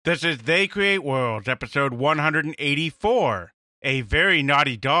This is They Create Worlds, episode 184, A Very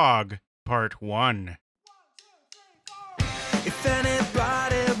Naughty Dog, part 1. If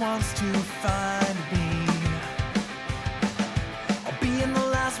anybody wants to find me, I'll be in the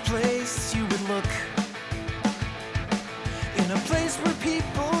last place you would look. In a place where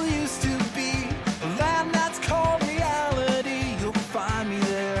people used to be, a land that's called reality. You'll find me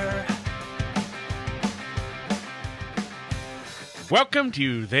there. Welcome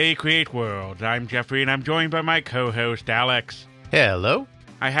to They Create Worlds. I'm Jeffrey, and I'm joined by my co-host, Alex. Hello.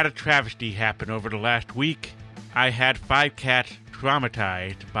 I had a travesty happen over the last week. I had 5 cats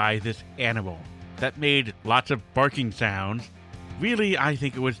traumatized by this animal that made lots of barking sounds. Really, I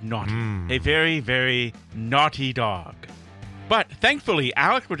think it was naughty. A very, very naughty dog. But thankfully,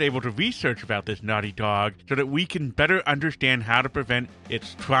 Alex was able to research about this naughty dog so that we can better understand how to prevent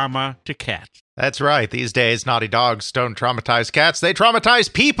its trauma to cats. That's right. These days, naughty dogs don't traumatize cats. They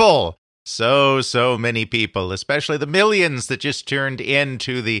traumatize people. So many people, especially the millions that just turned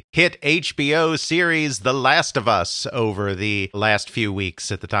into the hit HBO series The Last of Us over the last few weeks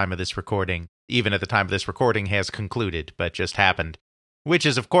at the time of this recording. Even at the time of this recording has concluded, but just happened. Which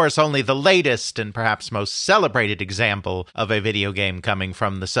is, of course, only the latest and perhaps most celebrated example of a video game coming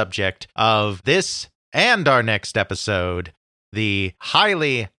from the subject of this and our next episode, the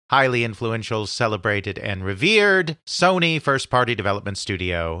highly influential, celebrated, and revered Sony first-party development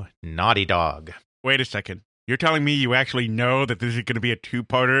studio, Naughty Dog. Wait a second. You're telling me you actually know that this is going to be a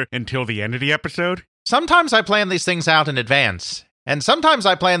two-parter until the end of the episode? Sometimes I plan these things out in advance, and sometimes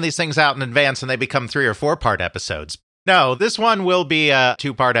I plan these things out in advance and they become 3 or 4-part episodes. No, this one will be a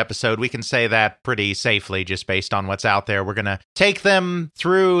 2-part episode. We can say that pretty safely just based on what's out there. We're going to take them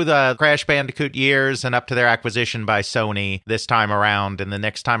through the Crash Bandicoot years and up to their acquisition by Sony this time around. And the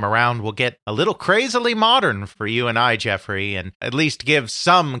next time around, we'll get a little crazily modern for you and I, Jeffrey, and at least give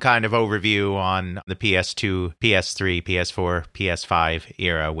some kind of overview on the PS2, PS3, PS4, PS5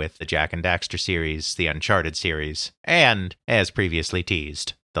 era with the Jak and Daxter series, the Uncharted series, and, as previously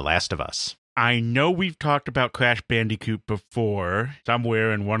teased, The Last of Us. I know we've talked about Crash Bandicoot before,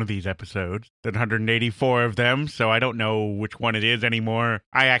 somewhere in one of these episodes. There's 184 of them, so I don't know which one it is anymore.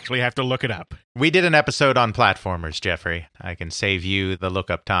 I actually have to look it up. We did an episode on platformers, Jeffrey. I can save you the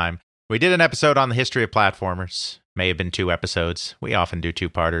lookup time. We did an episode on the history of platformers. May have been 2 episodes. We often do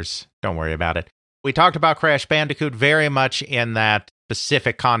 2-parters. Don't worry about it. We talked about Crash Bandicoot very much in that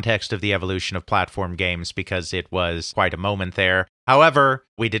specific context of the evolution of platform games because it was quite a moment there. However,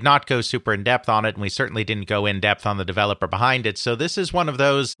 we did not go super in-depth on it, and we certainly didn't go in-depth on the developer behind it, so this is one of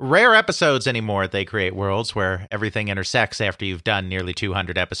those rare episodes anymore at They Create Worlds where everything intersects after you've done nearly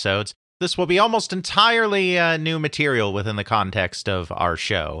 200 episodes. This will be almost entirely new material within the context of our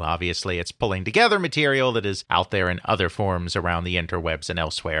show. Obviously, it's pulling together material that is out there in other forms around the interwebs and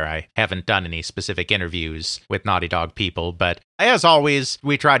elsewhere. I haven't done any specific interviews with Naughty Dog people, but as always,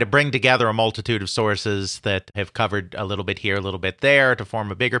 we try to bring together a multitude of sources that have covered a little bit here, a little bit there to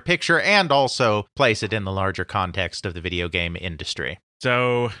form a bigger picture and also place it in the larger context of the video game industry.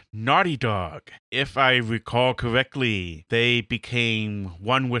 So, Naughty Dog, if I recall correctly, they became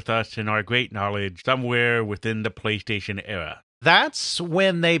one with us in our great knowledge somewhere within the PlayStation era. That's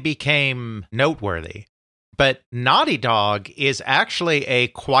when they became noteworthy. But Naughty Dog is actually a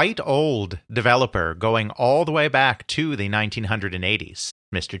quite old developer going all the way back to the 1980s,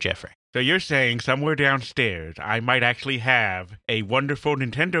 Mr. Jeffrey. So you're saying somewhere downstairs I might actually have a wonderful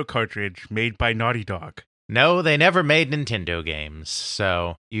Nintendo cartridge made by Naughty Dog. No, they never made Nintendo games,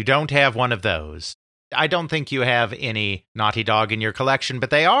 so you don't have one of those. I don't think you have any Naughty Dog in your collection, but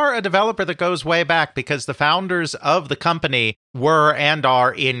they are a developer that goes way back because the founders of the company were and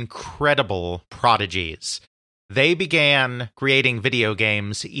are incredible prodigies. They began creating video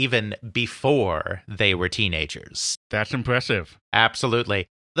games even before they were teenagers. That's impressive. Absolutely.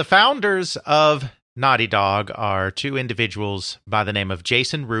 The founders of Naughty Dog are 2 individuals by the name of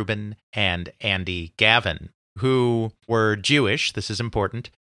Jason Rubin and Andy Gavin, who were Jewish, this is important,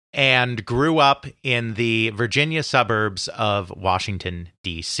 and grew up in the Virginia suburbs of Washington,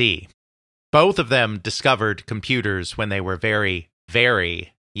 D.C. Both of them discovered computers when they were very,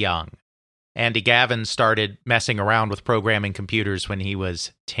 very young. Andy Gavin started messing around with programming computers when he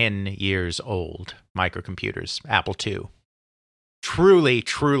was 10 years old. Microcomputers, Apple II.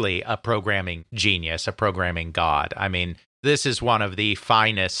 Truly a programming genius, a programming god. I mean, this is one of the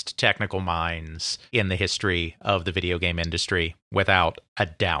finest technical minds in the history of the video game industry, without a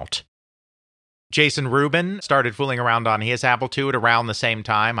doubt. Jason Rubin started fooling around on his Apple II at around the same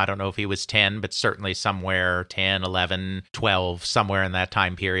time. I don't know if he was 10, but certainly somewhere 10, 11, 12, somewhere in that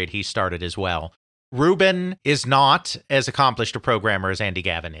time period, he started as well. Rubin is not as accomplished a programmer as Andy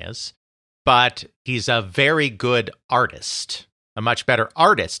Gavin is, but he's a very good artist, a much better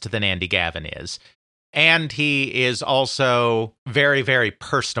artist than Andy Gavin is. And he is also very, very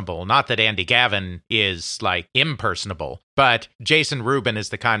personable. Not that Andy Gavin is, like, impersonable, but Jason Rubin is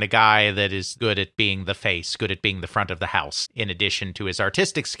the kind of guy that is good at being the face, good at being the front of the house, in addition to his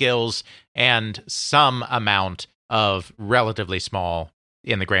artistic skills and some amount of relatively small,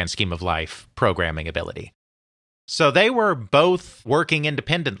 in the grand scheme of life, programming ability. So they were both working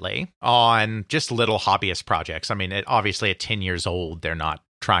independently on just little hobbyist projects. I mean, obviously at 10 years old, they're not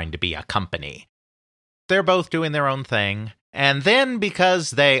trying to be a company. They're both doing their own thing. And then,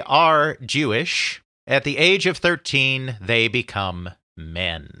 because they are Jewish, at the age of 13, they become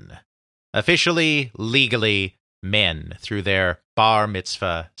men. Officially, legally, men through their bar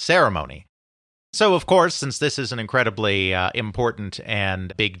mitzvah ceremony. So, of course, since this is an incredibly important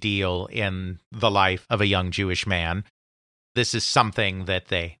and big deal in the life of a young Jewish man, this is something that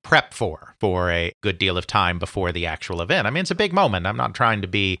they prep for a good deal of time before the actual event. I mean, it's a big moment. I'm not trying to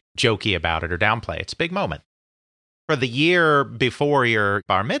be jokey about it or downplay. It's a big moment. For the year before your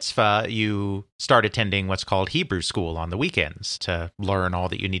bar mitzvah, you start attending what's called Hebrew school on the weekends to learn all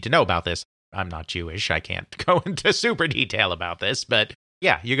that you need to know about this. I'm not Jewish. I can't go into super detail about this, but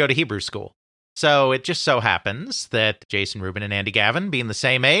yeah, you go to Hebrew school. So it just so happens that Jason Rubin and Andy Gavin, being the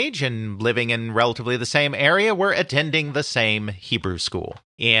same age and living in relatively the same area, were attending the same Hebrew school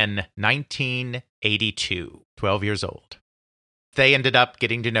in 1982, 12 years old. They ended up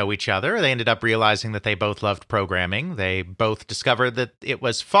getting to know each other. They ended up realizing that they both loved programming. They both discovered that it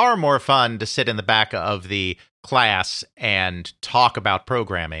was far more fun to sit in the back of the class and talk about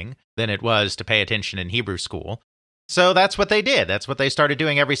programming than it was to pay attention in Hebrew school. So that's what they did. That's what they started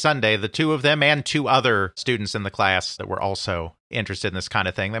doing every Sunday, the two of them and two other students in the class that were also interested in this kind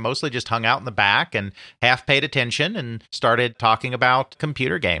of thing. They mostly just hung out in the back and half paid attention and started talking about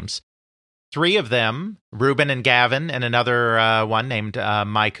computer games. Three of them, Rubin and Gavin and another one named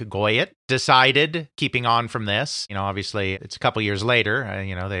Mike Goyette, decided, keeping on from this, obviously it's a couple years later,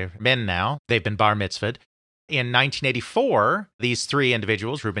 they're men now, they've been bar mitzvahed. In 1984, these three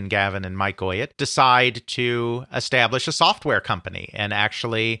individuals, Rubin, Gavin, and Mike Goyette, decide to establish a software company and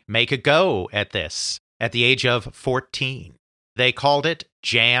actually make a go at this at the age of 14. They called it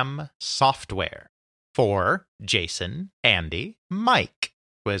Jam Software for Jason, Andy, Mike.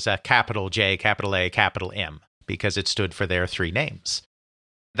 It was a capital J, capital A, capital M, because it stood for their three names.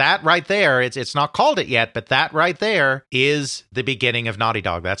 That right there, it's not called it yet, but that right there is the beginning of Naughty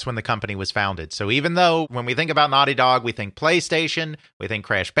Dog. That's when the company was founded. So even though when we think about Naughty Dog, we think PlayStation, we think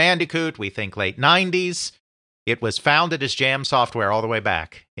Crash Bandicoot, we think late 90s, it was founded as Jam Software all the way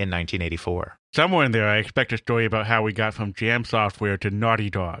back in 1984. Somewhere in there, I expect a story about how we got from Jam Software to Naughty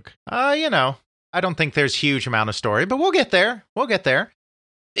Dog. I don't think there's huge amount of story, but we'll get there.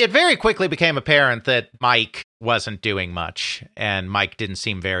 It very quickly became apparent that Mike wasn't doing much, and Mike didn't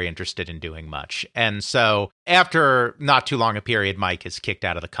seem very interested in doing much. And so after not too long a period, Mike is kicked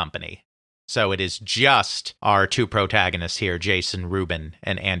out of the company. So it is just our two protagonists here, Jason Rubin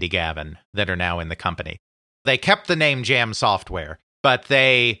and Andy Gavin, that are now in the company. They kept the name Jam Software, but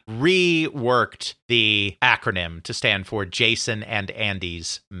they reworked the acronym to stand for Jason and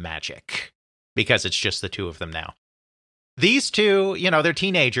Andy's Magic, because it's just the two of them now. These two, they're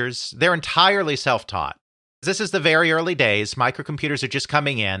teenagers. They're entirely self-taught. This is the very early days. Microcomputers are just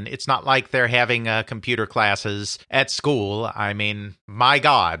coming in. It's not like they're having computer classes at school. I mean, my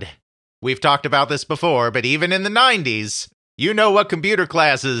God. We've talked about this before, but even in the 90s, you know what computer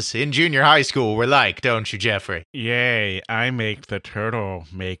classes in junior high school were like, don't you, Jeffrey? Yay, I make the turtle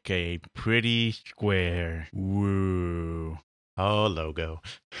make a pretty square. Woo. Oh, logo.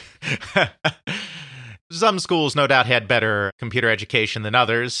 Some schools, no doubt, had better computer education than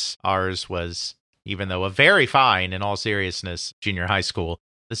others. Ours was, even though a very fine, in all seriousness, junior high school,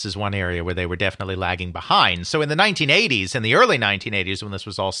 this is one area where they were definitely lagging behind. So in the 1980s, in the early 1980s, when this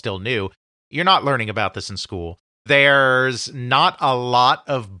was all still new, you're not learning about this in school. There's not a lot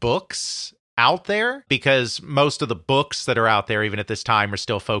of books out there, because most of the books that are out there, even at this time, are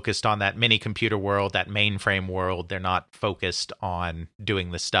still focused on that mini computer world, that mainframe world. They're not focused on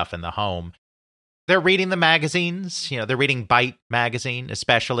doing this stuff in the home. They're reading the magazines. They're reading Byte magazine,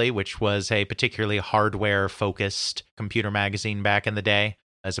 especially, which was a particularly hardware-focused computer magazine back in the day,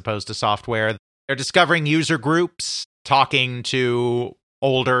 as opposed to software. They're discovering user groups, talking to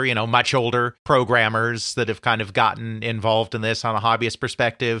older, much older programmers that have kind of gotten involved in this on a hobbyist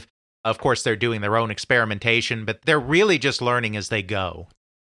perspective. Of course, they're doing their own experimentation, but they're really just learning as they go.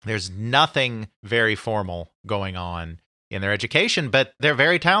 There's nothing very formal going on in their education, but they're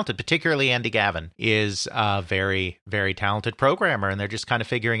very talented. Particularly Andy Gavin is a very, very talented programmer, and they're just kind of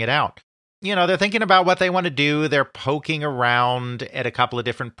figuring it out. You know, they're thinking about what they want to do. They're poking around at a couple of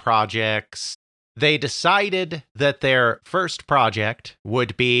different projects. They decided that their first project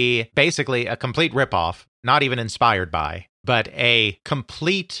would be basically a complete ripoff, not even inspired by, but a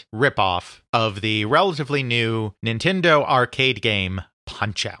complete ripoff of the relatively new Nintendo arcade game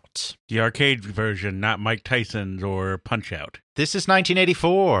Punch-Out. The arcade version, not Mike Tyson's or Punch-Out. This is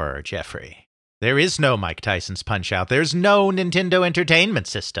 1984, Jeffrey. There is no Mike Tyson's Punch-Out. There's no Nintendo Entertainment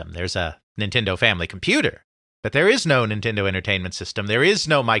System. There's a Nintendo Family Computer. But there is no Nintendo Entertainment System. There is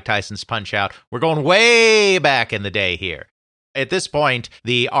no Mike Tyson's Punch-Out. We're going way back in the day here. At this point,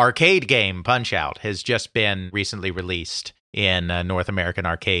 the arcade game Punch-Out has just been recently released in North American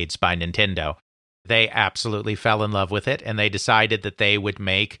arcades by Nintendo. They absolutely fell in love with it, and they decided that they would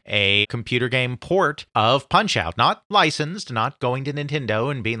make a computer game port of Punch-Out. Not licensed, not going to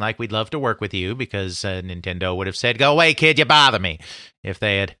Nintendo and being like, we'd love to work with you, because Nintendo would have said, go away, kid, you bother me, if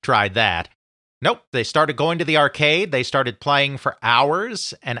they had tried that. Nope, they started going to the arcade, they started playing for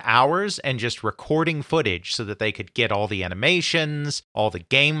hours and hours and just recording footage so that they could get all the animations, all the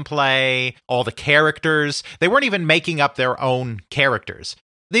gameplay, all the characters. They weren't even making up their own characters.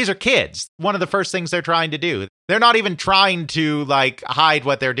 These are kids. One of the first things they're trying to do. They're not even trying to, hide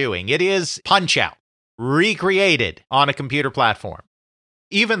what they're doing. It is Punch-Out, recreated on a computer platform.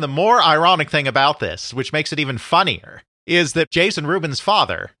 Even the more ironic thing about this, which makes it even funnier, is that Jason Rubin's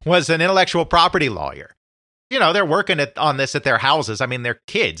father was an intellectual property lawyer. You know, they're working on this at their houses. I mean, they're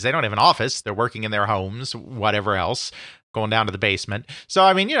kids. They don't have an office. They're working in their homes, whatever else, going down to the basement. So,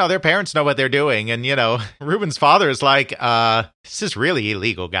 I mean, their parents know what they're doing. And, Rubin's father is like, this is really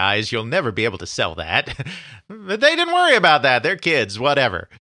illegal, guys. You'll never be able to sell that. But they didn't worry about that. They're kids, whatever.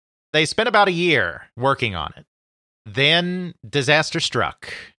 They spent about a year working on it. Then disaster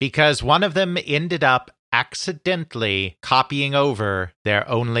struck because one of them ended up accidentally copying over their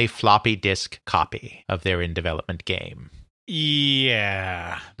only floppy disk copy of their in-development game.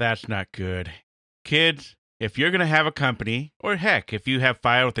 Yeah, that's not good. Kids, if you're going to have a company, or heck, if you have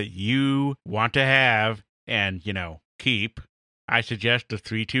files that you want to have and, keep, I suggest the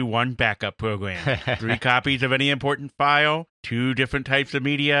 3-2-1 backup program. 3 copies of any important file, 2 different types of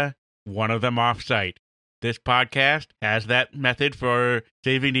media, one of them off-site. This podcast has that method for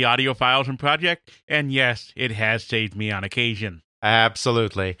saving the audio files and project, and yes, it has saved me on occasion.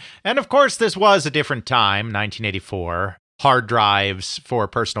 Absolutely. And of course, this was a different time, 1984. Hard drives for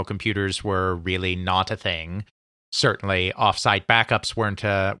personal computers were really not a thing. Certainly, off-site backups weren't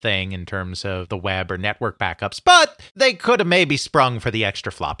a thing in terms of the web or network backups, but they could have maybe sprung for the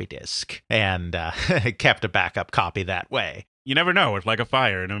extra floppy disk and kept a backup copy that way. You never know. It's like a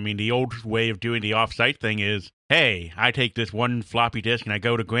fire. And I mean, the old way of doing the off-site thing is, hey, I take this one floppy disk and I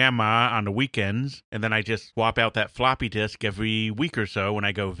go to grandma on the weekends, and then I just swap out that floppy disk every week or so when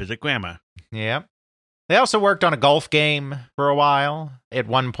I go visit grandma. Yeah. They also worked on a golf game for a while at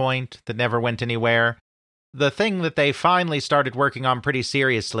one point that never went anywhere. The thing that they finally started working on pretty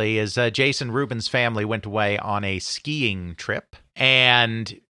seriously is Jason Rubin's family went away on a skiing trip,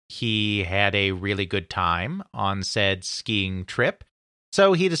 and he had a really good time on said skiing trip.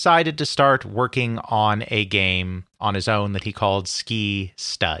 So he decided to start working on a game on his own that he called Ski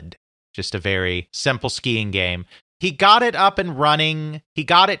Stud. Just a very simple skiing game. He got it up and running. He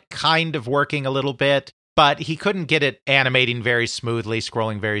got it kind of working a little bit, but he couldn't get it animating very smoothly,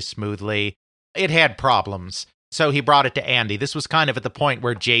 scrolling very smoothly. It had problems. So he brought it to Andy. This was kind of at the point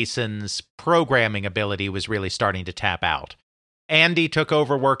where Jason's programming ability was really starting to tap out. Andy took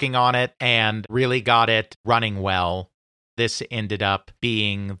over working on it and really got it running well. This ended up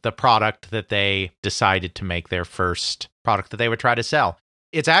being the product that they decided to make their first product that they would try to sell.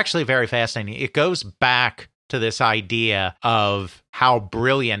 It's actually very fascinating. It goes back to this idea of how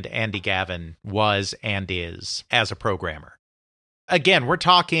brilliant Andy Gavin was and is as a programmer. Again, we're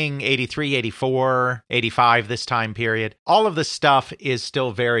talking 83, 84, 85, this time period. All of this stuff is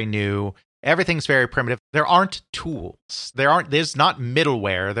still very new. Everything's very primitive. There aren't tools. There's not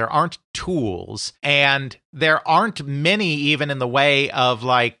middleware. There aren't tools. And there aren't many even in the way of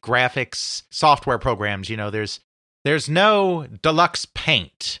graphics software programs. There's no Deluxe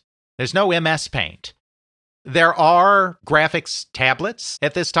Paint. There's no MS Paint. There are graphics tablets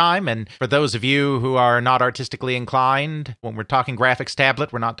at this time, and for those of you who are not artistically inclined, when we're talking graphics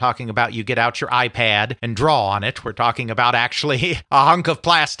tablet, we're not talking about you get out your iPad and draw on it. We're talking about actually a hunk of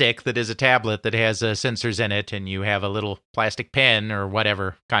plastic that is a tablet that has sensors in it, and you have a little plastic pen or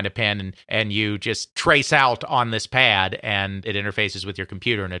whatever kind of pen, and you just trace out on this pad, and it interfaces with your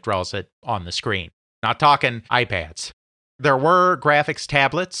computer, and it draws it on the screen. Not talking iPads. There were graphics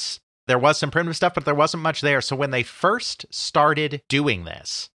tablets. There was some primitive stuff, but there wasn't much there. So when they first started doing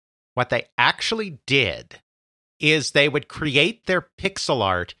this, what they actually did is they would create their pixel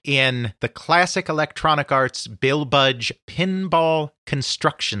art in the classic Electronic Arts Bill Budge pinball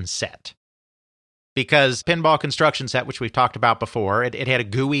construction set. Because pinball construction set, which we've talked about before, it had a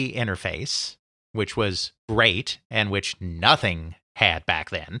GUI interface, which was great and which nothing had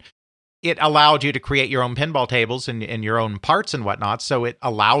back then. It allowed you to create your own pinball tables and your own parts and whatnot, so it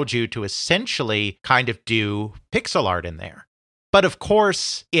allowed you to essentially kind of do pixel art in there. But of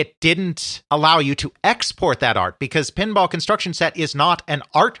course, it didn't allow you to export that art because Pinball Construction Set is not an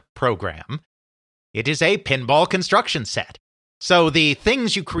art program. It is a pinball construction set. So the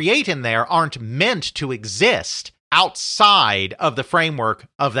things you create in there aren't meant to exist outside of the framework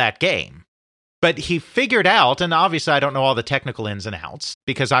of that game. But he figured out, and obviously I don't know all the technical ins and outs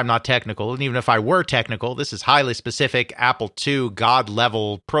because I'm not technical, and even if I were technical, this is highly specific Apple II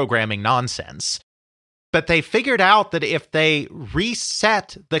God-level programming nonsense. But they figured out that if they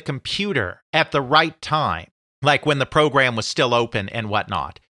reset the computer at the right time, like when the program was still open and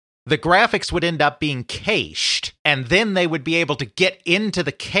whatnot, the graphics would end up being cached, and then they would be able to get into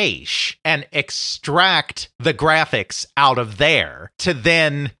the cache and extract the graphics out of there to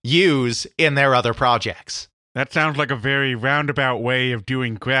then use in their other projects. That sounds like a very roundabout way of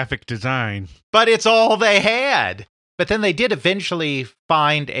doing graphic design. But it's all they had. But then they did eventually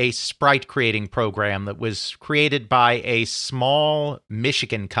find a sprite creating program that was created by a small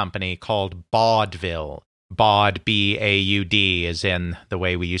Michigan company called Baudville. Baud, B-A-U-D, is in the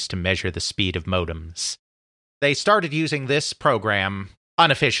way we used to measure the speed of modems. They started using this program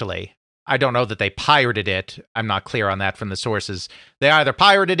unofficially. I don't know that they pirated it. I'm not clear on that from the sources. They either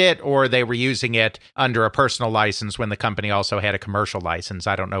pirated it or they were using it under a personal license when the company also had a commercial license.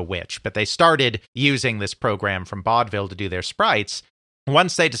 I don't know which. But they started using this program from Baudville to do their sprites.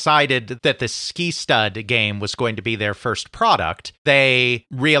 Once they decided that the Ski Stud game was going to be their first product, they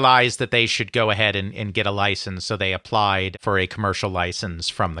realized that they should go ahead and get a license, so they applied for a commercial license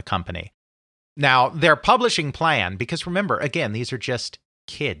from the company. Now, their publishing plan, because remember, again, these are just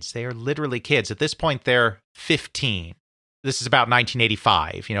kids. They are literally kids. At this point, they're 15. This is about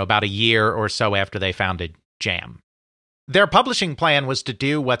 1985, about a year or so after they founded Jam. Their publishing plan was to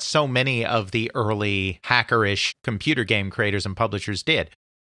do what so many of the early hackerish computer game creators and publishers did.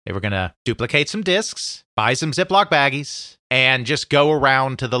 They were going to duplicate some discs, buy some Ziploc baggies, and just go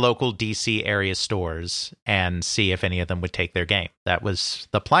around to the local DC area stores and see if any of them would take their game. That was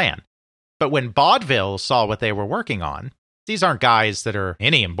the plan. But when Baudville saw what they were working on, these aren't guys that are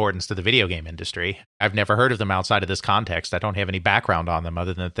any importance to the video game industry. I've never heard of them outside of this context. I don't have any background on them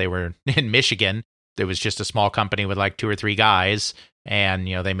other than that they were in Michigan. It was just a small company with like 2 or 3 guys, and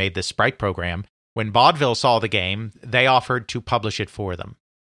they made this sprite program. When Baudville saw the game, they offered to publish it for them.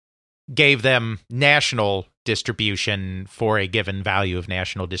 Gave them national distribution for a given value of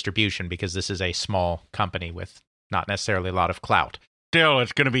national distribution because this is a small company with not necessarily a lot of clout. Still,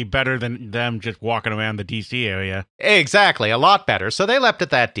 it's going to be better than them just walking around the DC area. Exactly, a lot better. So they leapt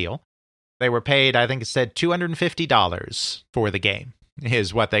at that deal. They were paid, I think it said $250 for the game,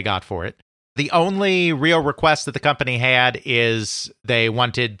 is what they got for it. The only real request that the company had is they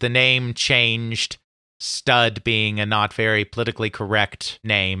wanted the name changed, Stud being a not very politically correct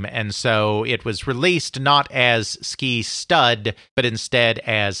name, and so it was released not as Ski Stud, but instead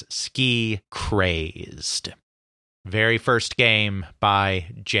as Ski Crazed. Very first game by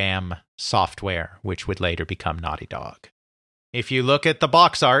Jam Software, which would later become Naughty Dog. If you look at the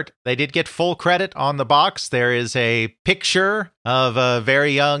box art, they did get full credit on the box. There is a picture of a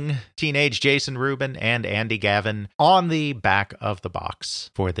very young teenage Jason Rubin and Andy Gavin on the back of the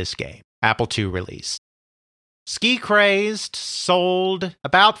box for this game. Apple II release. Ski Crazed sold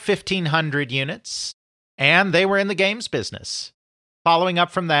about 1,500 units, and they were in the games business. Following up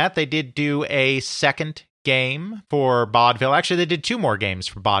from that, they did do a second game for Baudville. Actually, they did 2 more games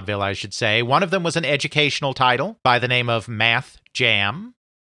for Baudville, I should say. One of them was an educational title by the name of Math Jam.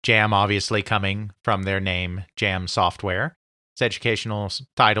 Jam obviously coming from their name, Jam Software. Its educational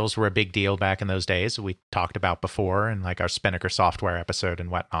titles were a big deal back in those days. We talked about before in like our Spinnaker Software episode and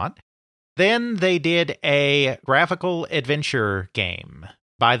whatnot. Then they did a graphical adventure game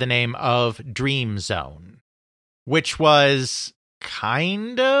by the name of Dream Zone, which was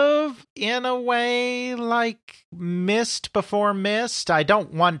kind of, in a way, like Myst before Myst. I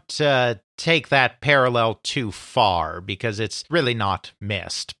don't want to take that parallel too far because it's really not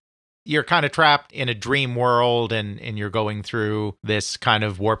Myst. You're kind of trapped in a dream world and you're going through this kind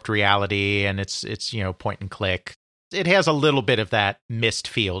of warped reality, and it's point and click. It has a little bit of that Myst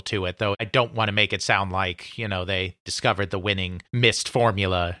feel to it, though I don't want to make it sound like, they discovered the winning Myst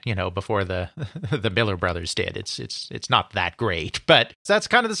formula, before the the Miller brothers did. It's not that great, but that's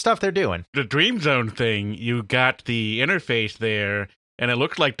kind of the stuff they're doing. The Dream Zone thing, you got the interface there, and it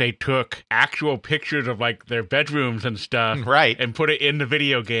looked like they took actual pictures of like their bedrooms and stuff, right, and put it in the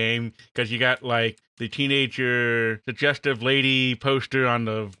video game, because you got like the teenager suggestive lady poster on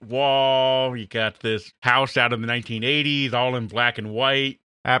the wall. You got this house out in the 1980s, all in black and white.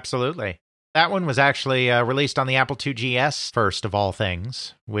 Absolutely. That one was actually released on the Apple IIgs first of all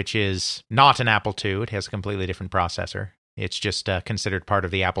things, which is not an Apple II. It has a completely different processor. It's just considered part of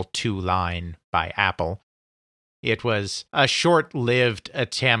the Apple II line by Apple. It was a short-lived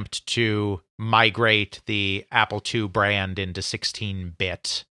attempt to migrate the Apple II brand into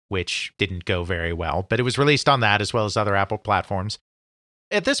 16-bit, which didn't go very well, but it was released on that as well as other Apple platforms.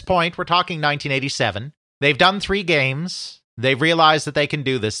 At this point, we're talking 1987. They've done 3 games. They've realized that they can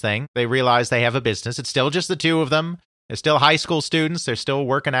do this thing. They realize they have a business. It's still just the 2 of them. They're still high school students. They're still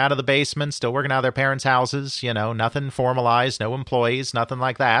working out of the basement, still working out of their parents' houses, nothing formalized, no employees, nothing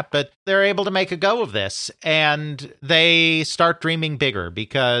like that. But they're able to make a go of this, and they start dreaming bigger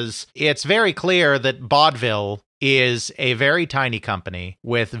because it's very clear that Vaudeville is a very tiny company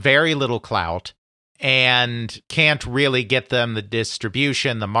with very little clout and can't really get them the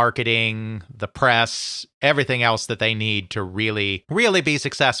distribution, the marketing, the press, everything else that they need to really, really be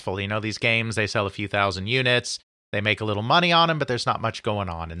successful. These games, they sell a few thousand units. They make a little money on them, but there's not much going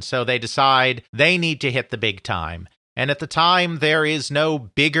on. And so they decide they need to hit the big time. And at the time, there is no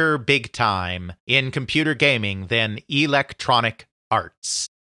bigger big time in computer gaming than Electronic Arts.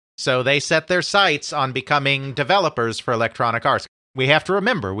 So they set their sights on becoming developers for Electronic Arts. We have to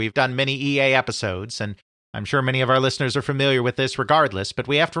remember, we've done many EA episodes, and I'm sure many of our listeners are familiar with this regardless, but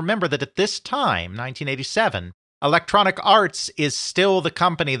we have to remember that at this time, 1987, Electronic Arts is still the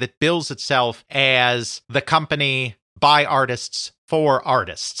company that bills itself as the company by artists for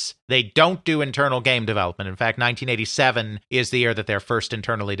artists. They don't do internal game development. In fact, 1987 is the year that their first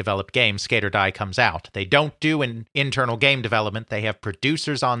internally developed game, Skate or Die, comes out. They don't do an internal game development. They have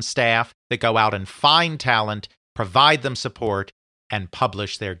producers on staff that go out and find talent, provide them support, and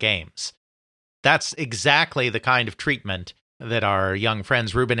publish their games. That's exactly the kind of treatment that our young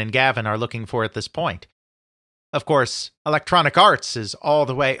friends Ruben and Gavin are looking for at this point. Of course, Electronic Arts is all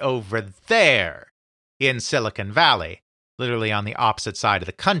the way over there in Silicon Valley, literally on the opposite side of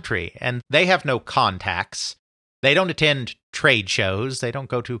the country, and they have no contacts. They don't attend trade shows. They don't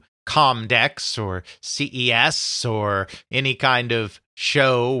go to Comdex or CES or any kind of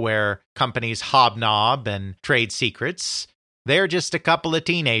show where companies hobnob and trade secrets. They're just a couple of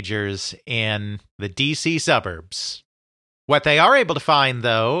teenagers in the DC suburbs. What they are able to find,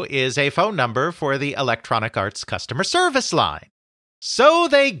 though, is a phone number for the Electronic Arts customer service line. So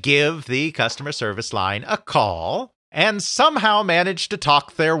they give the customer service line a call and somehow manage to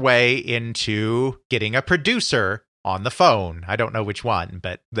talk their way into getting a producer on the phone. I don't know which one,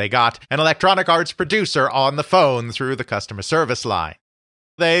 but they got an Electronic Arts producer on the phone through the customer service line.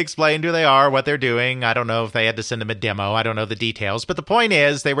 They explained who they are, what they're doing. I don't know if they had to send them a demo. I don't know the details. But the point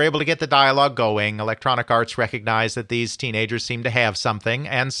is, they were able to get the dialogue going. Electronic Arts recognized that these teenagers seemed to have something,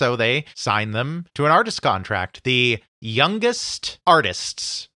 and so they signed them to an artist contract. The youngest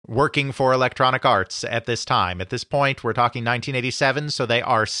artists working for Electronic Arts at this time. At this point, we're talking 1987, so they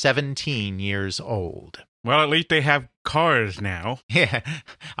are 17 years old. Well, at least they have cars now. Yeah,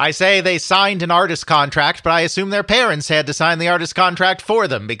 I say they signed an artist contract, but I assume their parents had to sign the artist contract for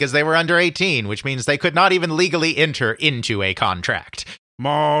them because they were under 18, which means they could not even legally enter into a contract.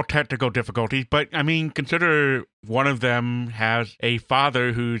 Small technical difficulties, but I mean, consider one of them has a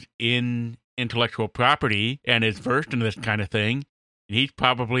father who's in intellectual property and is versed in this kind of thing. He's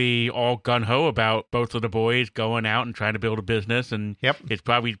probably all gung-ho about both of the boys going out and trying to build a business, and He's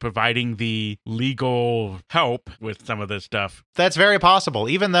probably providing the legal help with some of this stuff. That's very possible.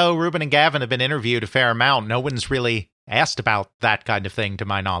 Even though Ruben and Gavin have been interviewed a fair amount, no one's really asked about that kind of thing, to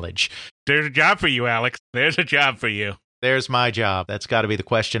my knowledge. There's a job for you, Alex. There's a job for you. There's my job. That's got to be the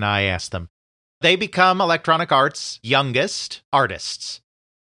question I ask them. They become Electronic Arts' youngest artists.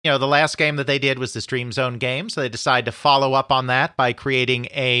 The last game that they did was the Dream Zone game, so they decided to follow up on that by creating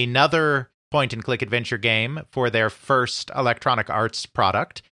another point-and-click adventure game for their first Electronic Arts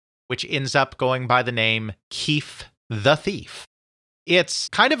product, which ends up going by the name Keef the Thief. It's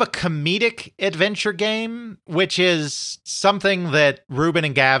kind of a comedic adventure game, which is something that Ruben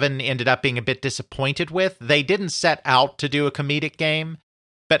and Gavin ended up being a bit disappointed with. They didn't set out to do a comedic game,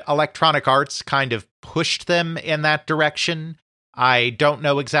 but Electronic Arts kind of pushed them in that direction. I don't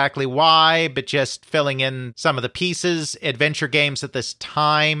know exactly why, but just filling in some of the pieces, adventure games at this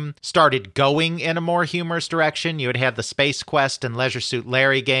time started going in a more humorous direction. You had the Space Quest and Leisure Suit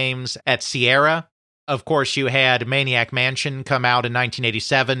Larry games at Sierra. Of course, you had Maniac Mansion come out in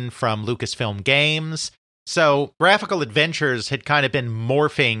 1987 from Lucasfilm Games. So graphical adventures had kind of been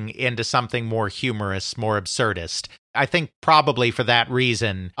morphing into something more humorous, more absurdist. I think probably for that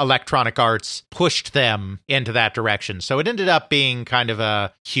reason, Electronic Arts pushed them into that direction. So it ended up being kind of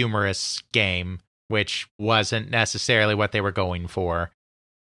a humorous game, which wasn't necessarily what they were going for.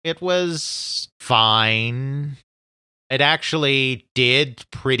 It was fine. It actually did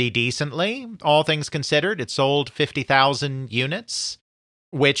pretty decently, all things considered. It sold 50,000 units,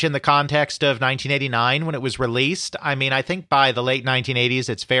 which in the context of 1989 when it was released, I mean, I think by the late 1980s,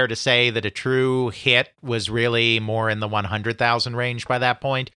 it's fair to say that a true hit was really more in the 100,000 range by that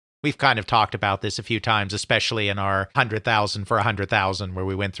point. We've kind of talked about this a few times, especially in our 100,000 for 100,000, where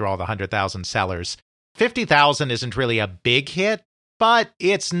we went through all the 100,000 sellers. 50,000 isn't really a big hit, but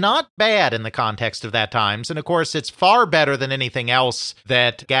it's not bad in the context of that times. And of course, it's far better than anything else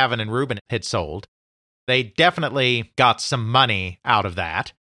that Gavin and Rubin had sold. They definitely got some money out of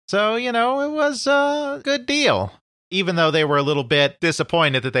that. So, it was a good deal, even though they were a little bit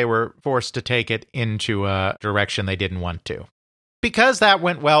disappointed that they were forced to take it into a direction they didn't want to. Because that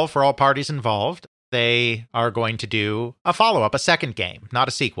went well for all parties involved, they are going to do a follow-up, a second game, not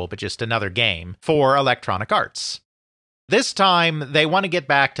a sequel, but just another game for Electronic Arts. This time, they want to get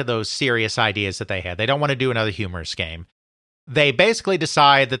back to those serious ideas that they had. They don't want to do another humorous game. They basically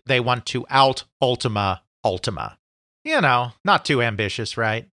decide that they want to out-Ultima Ultima. Not too ambitious,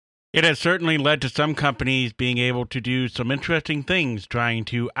 right? It has certainly led to some companies being able to do some interesting things trying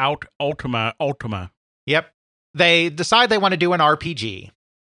to out-Ultima Ultima. Yep. They decide they want to do an RPG.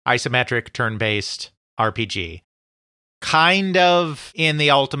 Isometric, turn-based RPG. Kind of in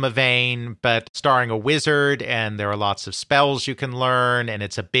the Ultima vein, but starring a wizard, and there are lots of spells you can learn, and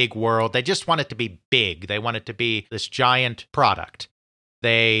it's a big world. They just want it to be big. They want it to be this giant product.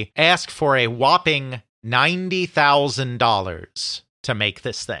 They asked for a whopping $90,000 to make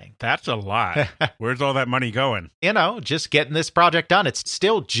this thing. That's a lot. Where's all that money going? Just getting this project done. It's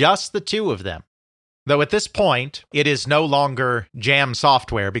still just the two of them. Though at this point, it is no longer Jam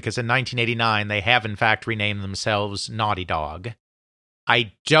Software, because in 1989, they have in fact renamed themselves Naughty Dog.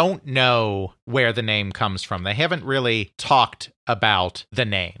 I don't know where the name comes from. They haven't really talked about the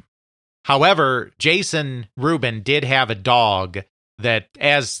name. However, Jason Rubin did have a dog that,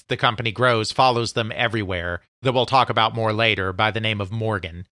 as the company grows, follows them everywhere, that we'll talk about more later, by the name of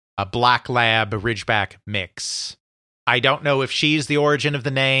Morgan, a Black Lab Ridgeback mix. I don't know if she's the origin of the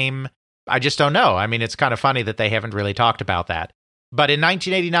name. I just don't know. I mean, it's kind of funny that they haven't really talked about that. But in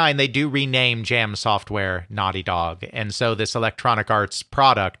 1989, they do rename Jam Software Naughty Dog, and so this Electronic Arts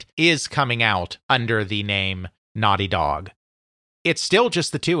product is coming out under the name Naughty Dog. It's still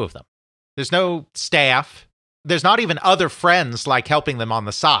just the two of them. There's no staff. There's not even other friends like helping them on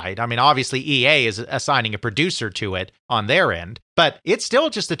the side. I mean, obviously EA is assigning a producer to it on their end, but it's still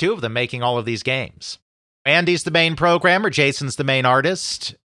just the two of them making all of these games. Andy's the main programmer, Jason's the main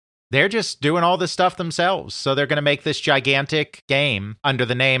artist. They're just doing all this stuff themselves. So they're going to make this gigantic game under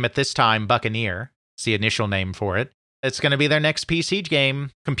the name at this time Buccaneer. It's the initial name for it. It's going to be their next PC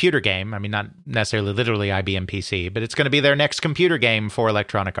game, computer game. I mean, not necessarily literally IBM PC, but it's going to be their next computer game for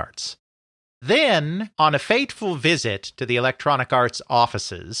Electronic Arts. Then, on a fateful visit to the Electronic Arts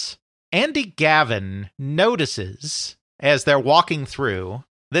offices, Andy Gavin notices, as they're walking through,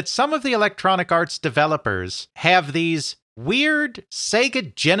 that some of the Electronic Arts developers have these weird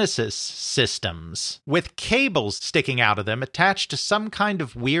Sega Genesis systems with cables sticking out of them attached to some kind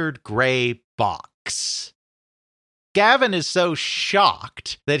of weird gray box. Gavin is so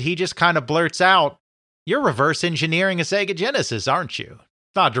shocked that he just kind of blurts out, "You're reverse engineering a Sega Genesis, aren't you?"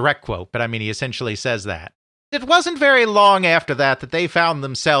 Not a direct quote, but I mean, he essentially says that. It wasn't very long after that they found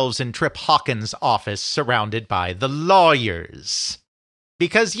themselves in Trip Hawkins' office surrounded by the lawyers.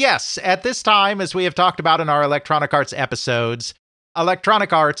 Because yes, at this time, as we have talked about in our Electronic Arts episodes,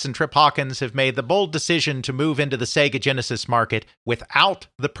 Electronic Arts and Trip Hawkins have made the bold decision to move into the Sega Genesis market without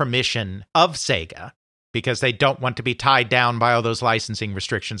the permission of Sega, because they don't want to be tied down by all those licensing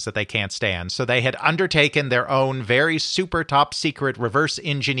restrictions that they can't stand. So they had undertaken their own very super top secret reverse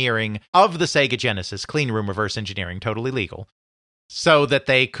engineering of the Sega Genesis, clean room reverse engineering, totally legal, so that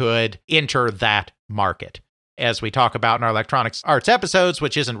they could enter that market. As we talk about in our Electronic Arts episodes,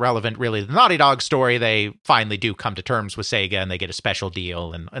 which isn't relevant really to the Naughty Dog story, they finally do come to terms with Sega and they get a special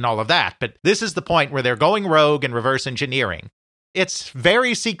deal and all of that. But this is the point where they're going rogue and reverse engineering. It's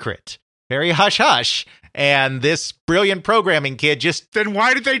very secret, very hush-hush, And this brilliant programming kid just... Then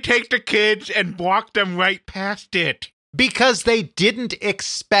why did they take the kids and walk them right past it? Because they didn't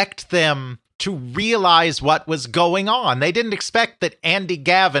expect them to realize what was going on. They didn't expect that Andy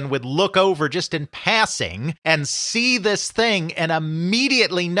Gavin would look over just in passing and see this thing and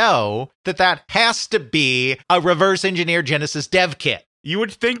immediately know that that has to be a reverse engineered Genesis dev kit. You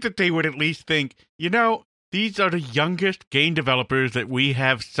would think that they would at least think, these are the youngest game developers that we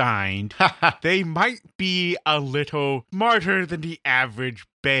have signed. They might be a little smarter than the average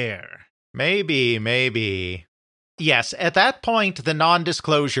bear. Maybe. Yes, at that point, the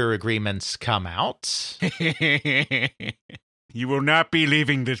non-disclosure agreements come out. You will not be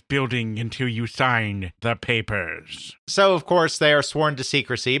leaving this building until you sign the papers. So, of course, they are sworn to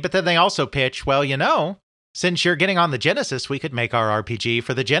secrecy, but then they also pitch, well, since you're getting on the Genesis, we could make our RPG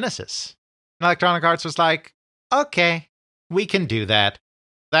for the Genesis. Electronic Arts was like, okay, we can do that.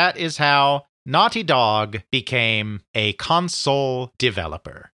 That is how Naughty Dog became a console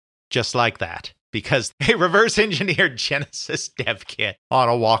developer. Just like that. Because they reverse engineered Genesis dev kit on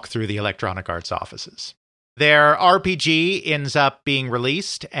a walk through the Electronic Arts offices. Their RPG ends up being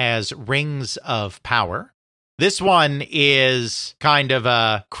released as Rings of Power. This one is kind of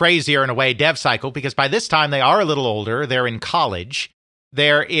a crazier in a way dev cycle because by this time they are a little older. They're in college.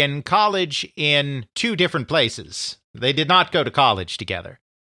 They're in college in two different places. They did not go to college together.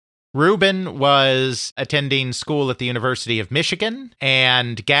 Ruben was attending school at the University of Michigan,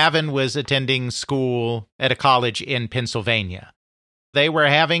 and Gavin was attending school at a college in Pennsylvania. They were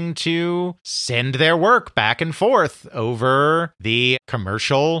having to send their work back and forth over the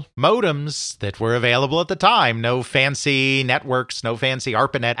commercial modems that were available at the time. No fancy networks, no fancy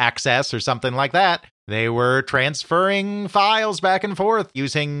ARPANET access or something like that. They were transferring files back and forth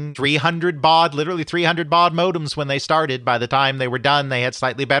using 300 baud, literally 300 baud modems when they started. By the time they were done, they had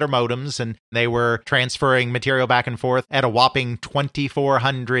slightly better modems, and they were transferring material back and forth at a whopping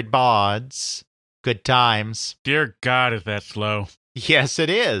 2,400 bauds. Good times. Dear God, is that slow? Yes, it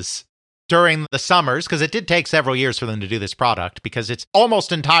is. During the summers, because it did take several years for them to do this product, because it's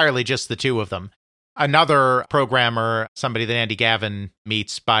almost entirely just the two of them. Another programmer, somebody that Andy Gavin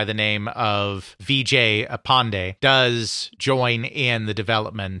meets by the name of Vijay Apande, does join in the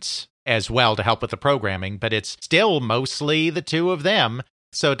development as well to help with the programming, but it's still mostly the two of them.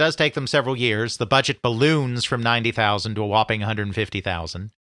 So it does take them several years. The budget balloons from $90,000 to a whopping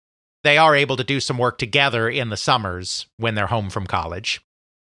 $150,000. They are able to do some work together in the summers when they're home from college.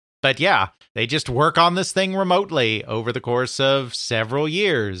 But yeah, they just work on this thing remotely over the course of several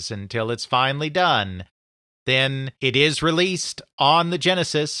years until it's finally done. Then it is released on the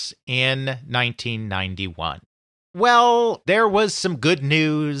Genesis in 1991. Well, there was some good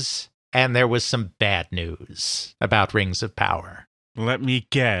news and there was some bad news about Rings of Power. Let me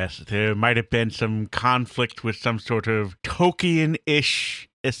guess, there might have been some conflict with some sort of Tolkien-ish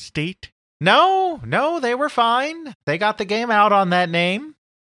estate? No, they were fine. They got the game out on that name.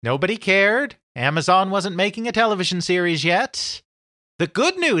 Nobody cared. Amazon wasn't making a television series yet. The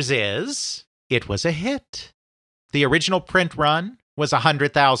good news is, it was a hit. The original print run was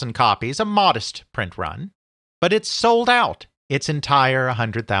 100,000 copies, a modest print run, but it sold out its entire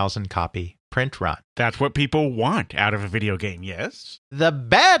 100,000 copy print run. That's what people want out of a video game, yes? The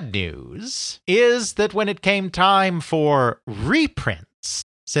bad news is that when it came time for reprints,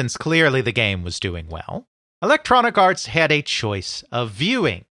 since clearly the game was doing well, Electronic Arts had a choice of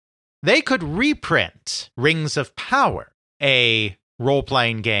viewing. They could reprint Rings of Power, a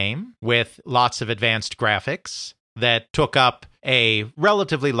role-playing game with lots of advanced graphics that took up a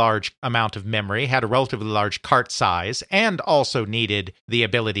relatively large amount of memory, had a relatively large cart size, and also needed the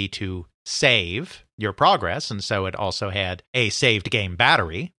ability to save your progress, and so it also had a saved game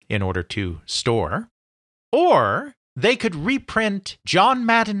battery in order to store. Or they could reprint John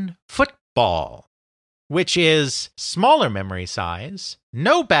Madden Football, which is smaller memory size,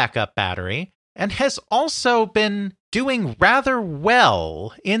 no backup battery, and has also been doing rather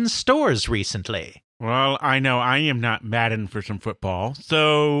well in stores recently. Well, I know I am not Madden for some football,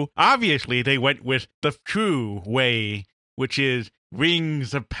 so obviously they went with the true way, which is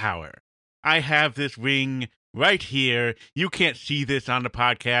Rings of Power. I have this ring right here. You can't see this on the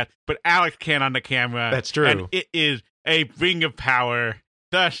podcast, but Alex can on the camera. That's true. And it is a Ring of Power.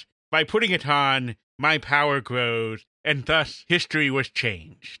 Thus, by putting it on, my power grows, and thus history was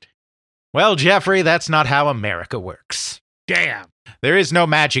changed. Well, Jeffrey, that's not how America works. Damn. There is no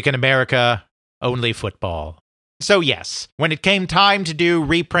magic in America, only football. So yes, when it came time to do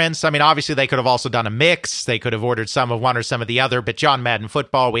reprints, I mean, obviously they could have also done a mix. They could have ordered some of one or some of the other, but John Madden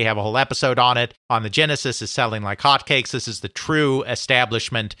Football, we have a whole episode on it. On the Genesis is selling like hotcakes. This is the true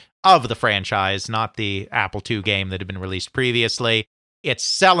establishment of the franchise, not the Apple II game that had been released previously. It's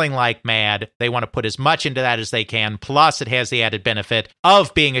selling like mad. They want to put as much into that as they can. Plus, it has the added benefit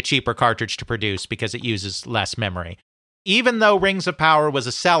of being a cheaper cartridge to produce because it uses less memory. Even though Rings of Power was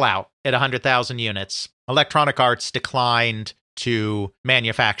a sellout at 100,000 units, Electronic Arts declined to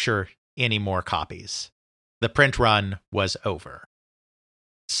manufacture any more copies. The print run was over.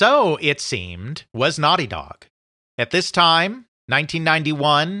 So, it seemed, was Naughty Dog. At this time,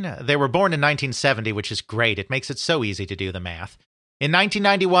 1991, they were born in 1970, which is great. It makes it so easy to do the math. In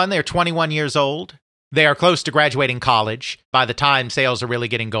 1991, they're 21 years old. They are close to graduating college. By the time sales are really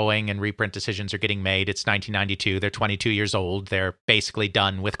getting going and reprint decisions are getting made, it's 1992. They're 22 years old. They're basically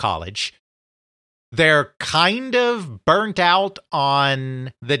done with college. They're kind of burnt out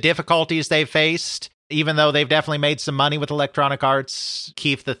on the difficulties they've faced, even though they've definitely made some money with Electronic Arts.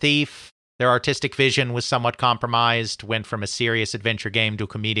 Keith the Thief, their artistic vision was somewhat compromised, went from a serious adventure game to a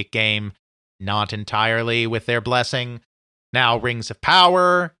comedic game, not entirely with their blessing. Now, Rings of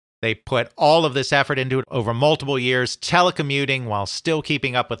Power, they put all of this effort into it over multiple years, telecommuting while still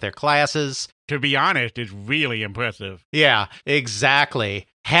keeping up with their classes. To be honest, it's really impressive. Yeah, exactly.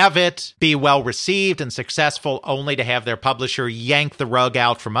 Have it be well received and successful only to have their publisher yank the rug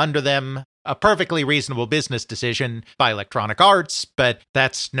out from under them. A perfectly reasonable business decision by Electronic Arts, but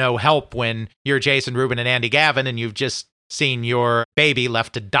that's no help when you're Jason Rubin and Andy Gavin and you've just seen your baby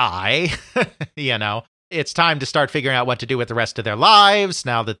left to die, you know. It's time to start figuring out what to do with the rest of their lives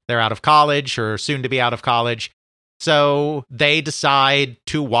now that they're out of college or soon to be out of college. So they decide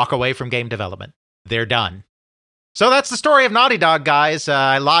to walk away from game development. They're done. So that's the story of Naughty Dog, guys.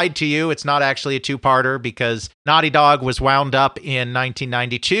 I lied to you. It's not actually a two-parter because Naughty Dog was wound up in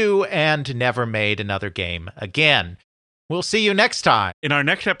 1992 and never made another game again. We'll see you next time. In our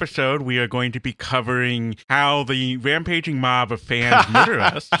next episode, we are going to be covering how the rampaging mob of fans murder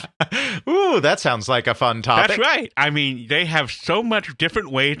us. Ooh, that sounds like a fun topic. That's right. I mean, they have so much different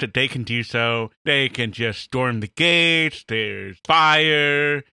ways that they can do so. They can just storm the gates. There's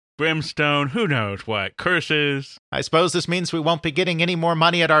fire, brimstone, who knows what, curses. I suppose this means we won't be getting any more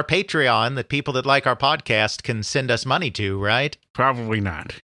money at our Patreon that people that like our podcast can send us money to, right? Probably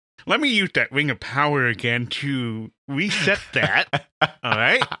not. Let me use that Ring of Power again to reset that. All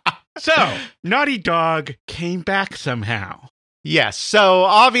right. So, Naughty Dog came back somehow. Yes. So,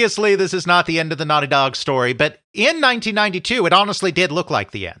 obviously, this is not the end of the Naughty Dog story, but in 1992, it honestly did look like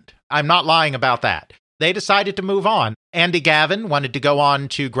the end. I'm not lying about that. They decided to move on. Andy Gavin wanted to go on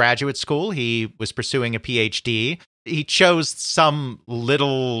to graduate school. He was pursuing a PhD. He chose some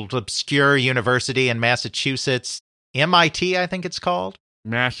little obscure university in Massachusetts, MIT, I think it's called.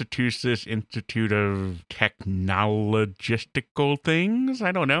 Massachusetts Institute of Technologistical Things?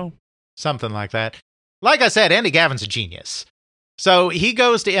 I don't know. Something like that. Like I said, Andy Gavin's a genius. So he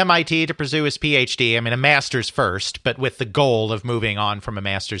goes to MIT to pursue his PhD. I mean, a master's first, but with the goal of moving on from a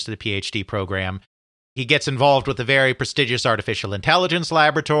master's to the PhD program. He gets involved with a very prestigious artificial intelligence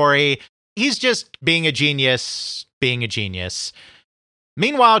laboratory. He's just being a genius.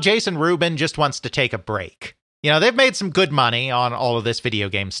 Meanwhile, Jason Rubin just wants to take a break. You know, they've made some good money on all of this video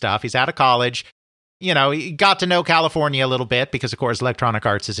game stuff. He's out of college. You know, he got to know California a little bit because, of course, Electronic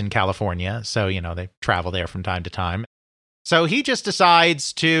Arts is in California. So, you know, they travel there from time to time. So he just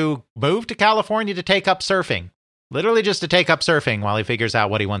decides to move to California to take up surfing. Literally just to take up surfing while he figures out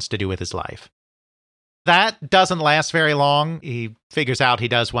what he wants to do with his life. That doesn't last very long. He figures out he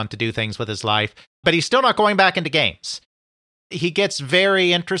does want to do things with his life, but he's still not going back into games. He gets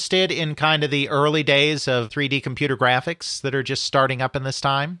very interested in kind of the early days of 3D computer graphics that are just starting up in this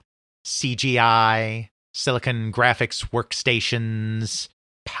time. CGI, Silicon Graphics workstations,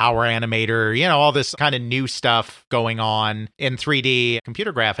 Power Animator, you know, all this kind of new stuff going on in 3D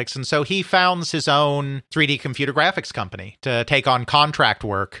computer graphics. And so he founds his own 3D computer graphics company to take on contract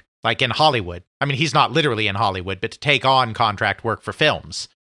work, like in Hollywood. I mean, he's not literally in Hollywood, but to take on contract work for films.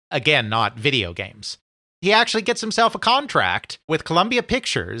 Again, not video games. He actually gets himself a contract with Columbia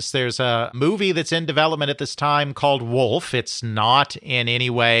Pictures. There's a movie that's in development at this time called Wolf. It's not in any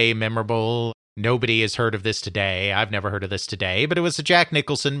way memorable. Nobody has heard of this today. I've never heard of this today, but it was a Jack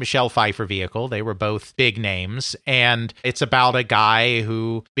Nicholson, Michelle Pfeiffer vehicle. They were both big names, and it's about a guy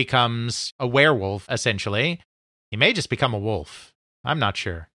who becomes a werewolf, essentially. He may just become a wolf. I'm not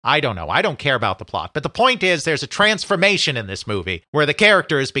sure. I don't know. I don't care about the plot. But the point is there's a transformation in this movie where the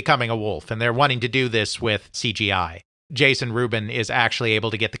character is becoming a wolf, and they're wanting to do this with CGI. Jason Rubin is actually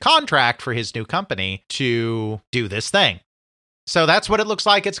able to get the contract for his new company to do this thing. So that's what it looks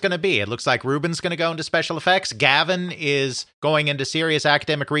like it's going to be. It looks like Rubin's going to go into special effects. Gavin is going into serious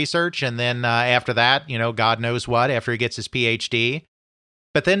academic research. And then after that, God knows what, after he gets his PhD.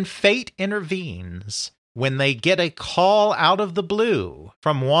 But then fate intervenes when they get a call out of the blue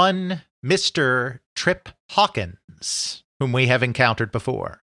from one Mr. Trip Hawkins, whom we have encountered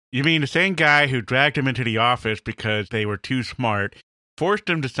before. You mean the same guy who dragged him into the office because they were too smart, forced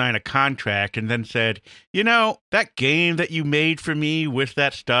him to sign a contract, and then said, that game that you made for me with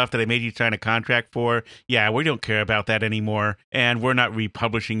that stuff that I made you sign a contract for, yeah, we don't care about that anymore, and we're not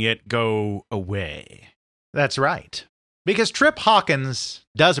republishing it. Go away. That's right. Because Trip Hawkins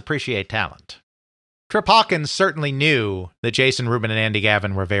does appreciate talent. Trip Hawkins certainly knew that Jason Rubin and Andy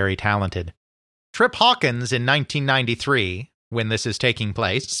Gavin were very talented. Trip Hawkins in 1993, when this is taking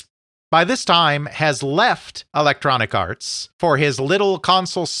place, by this time has left Electronic Arts for his little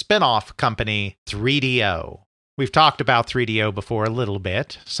console spin-off company, 3DO. We've talked about 3DO before a little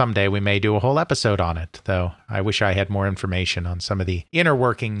bit. Someday we may do a whole episode on it, though I wish I had more information on some of the inner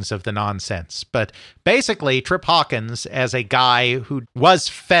workings of the nonsense. But basically, Trip Hawkins, as a guy who was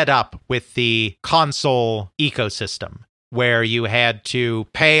fed up with the console ecosystem, where you had to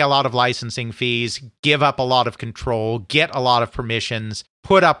pay a lot of licensing fees, give up a lot of control, get a lot of permissions,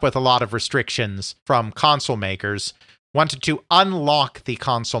 put up with a lot of restrictions from console makers, wanted to unlock the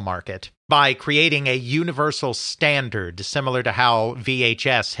console market by creating a universal standard, similar to how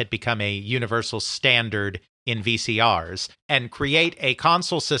VHS had become a universal standard in VCRs, and create a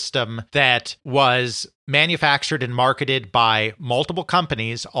console system that was manufactured and marketed by multiple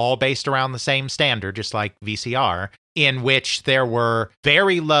companies, all based around the same standard, just like VCR, in which there were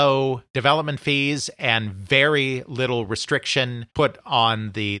very low development fees and very little restriction put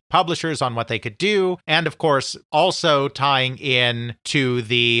on the publishers on what they could do. And of course, also tying in to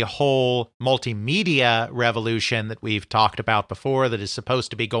the whole multimedia revolution that we've talked about before that is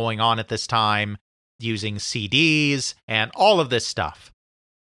supposed to be going on at this time, using CDs and all of this stuff.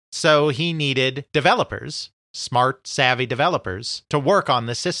 So he needed developers, smart, savvy developers, to work on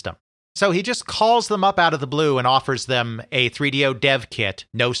this system. So he just calls them up out of the blue and offers them a 3DO dev kit,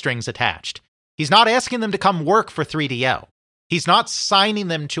 no strings attached. He's not asking them to come work for 3DO. He's not signing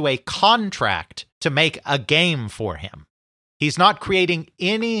them to a contract to make a game for him. He's not creating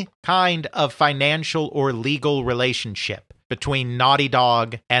any kind of financial or legal relationship between Naughty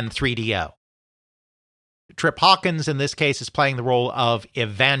Dog and 3DO. Trip Hawkins, in this case, is playing the role of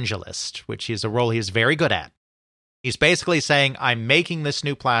evangelist, which is a role he is very good at. He's basically saying, I'm making this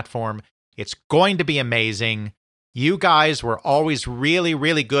new platform. It's going to be amazing. You guys were always really,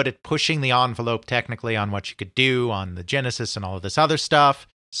 really good at pushing the envelope technically on what you could do on the Genesis and all of this other stuff.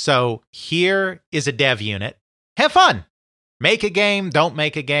 So here is a dev unit. Have fun. Make a game, don't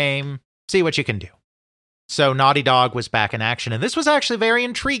make a game. See what you can do. So Naughty Dog was back in action, and this was actually very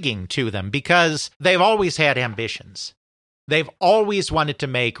intriguing to them because they've always had ambitions. They've always wanted to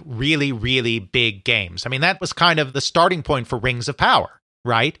make really, really big games. I mean, that was kind of the starting point for Rings of Power,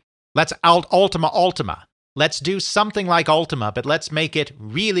 right? Let's Ultima. Let's do something like Ultima, but let's make it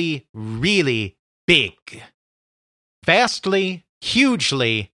really, really big. Vastly,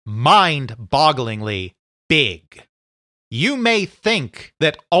 hugely, mind-bogglingly big. You may think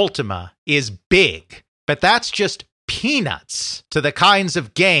that Ultima is big, but that's just peanuts to the kinds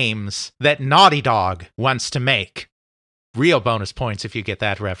of games that Naughty Dog wants to make. Real bonus points if you get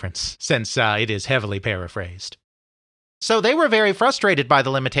that reference, since it is heavily paraphrased. So they were very frustrated by the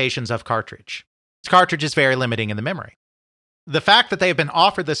limitations of cartridge. This cartridge is very limiting in the memory. The fact that they have been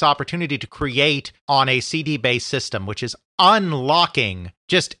offered this opportunity to create on a CD-based system, which is unlocking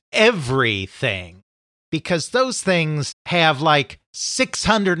just everything, because those things have like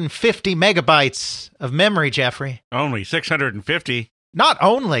 650 megabytes of memory, Jeffrey. Only 650? Not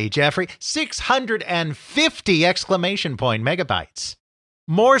only, Jeffrey, 650 exclamation point megabytes.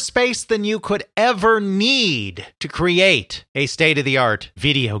 More space than you could ever need to create a state-of-the-art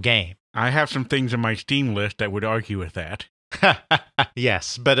video game. I have some things on my Steam list that would argue with that.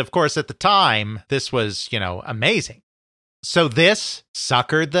 Yes, but of course at the time, this was, amazing. So this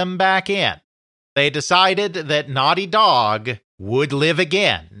suckered them back in. They decided that Naughty Dog would live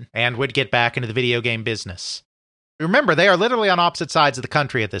again and would get back into the video game business. Remember, they are literally on opposite sides of the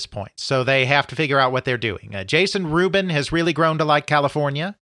country at this point, so they have to figure out what they're doing. Jason Rubin has really grown to like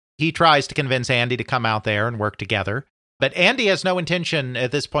California. He tries to convince Andy to come out there and work together. But Andy has no intention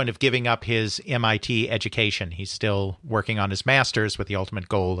at this point of giving up his MIT education. He's still working on his master's with the ultimate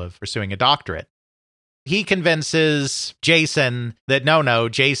goal of pursuing a doctorate. he convinces Jason that no,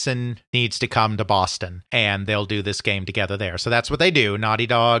 Jason needs to come to Boston and they'll do this game together there. So that's what they do. Naughty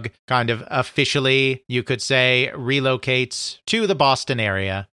Dog kind of officially, you could say, relocates to the Boston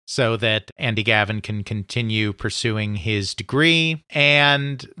area so that Andy Gavin can continue pursuing his degree,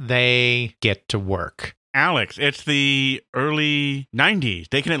 and they get to work. Alex, it's the early 90s.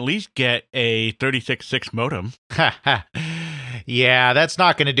 They can at least get a 36.6 modem. Yeah, that's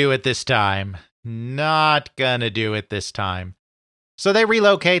not going to do it this time. Not going to do it this time. So they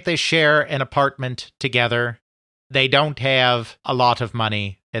relocate. They share an apartment together. They don't have a lot of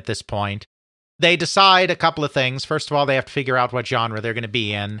money at this point. They decide a couple of things. First of all, they have to figure out what genre they're going to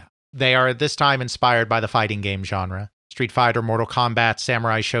be in. They are this time inspired by the fighting game genre. Street Fighter, Mortal Kombat,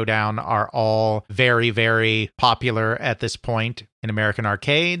 Samurai Showdown are all very, very popular at this point in American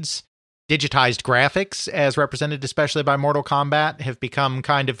arcades. Digitized graphics, as represented especially by Mortal Kombat, have become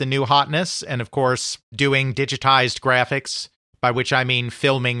kind of the new hotness. And of course, doing digitized graphics, by which I mean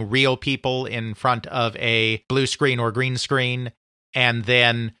filming real people in front of a blue screen or green screen, and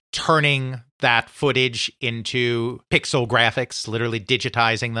then turning that footage into pixel graphics, literally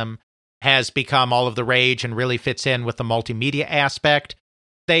digitizing them, has become all of the rage and really fits in with the multimedia aspect.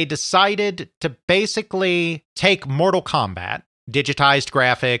 They decided to basically take Mortal Kombat, digitized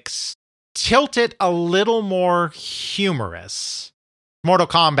graphics, tilt it a little more humorous. Mortal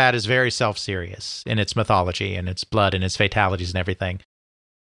Kombat is very self-serious in its mythology and its blood and its fatalities and everything.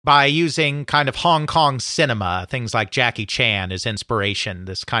 By using kind of Hong Kong cinema, things like Jackie Chan as inspiration,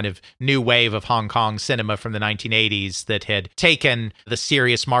 this kind of new wave of Hong Kong cinema from the 1980s that had taken the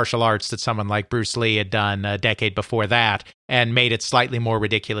serious martial arts that someone like Bruce Lee had done a decade before that and made it slightly more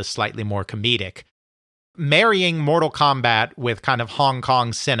ridiculous, slightly more comedic. Marrying Mortal Kombat with kind of Hong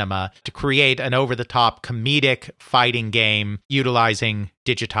Kong cinema to create an over-the-top comedic fighting game utilizing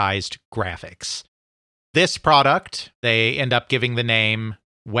digitized graphics. This product, they end up giving the name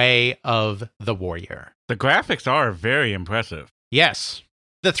Way of the Warrior. The graphics are very impressive. Yes.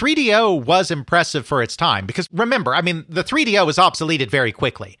 The 3DO was impressive for its time because remember, I mean, the 3DO was obsoleted very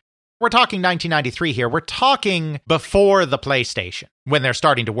quickly. We're talking 1993 here. We're talking before the PlayStation when they're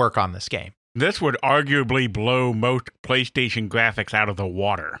starting to work on this game. This would arguably blow most PlayStation graphics out of the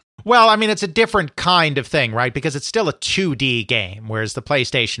water. Well, I mean, it's a different kind of thing, right? Because it's still a 2D game, whereas the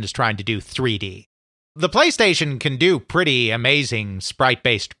PlayStation is trying to do 3D. The PlayStation can do pretty amazing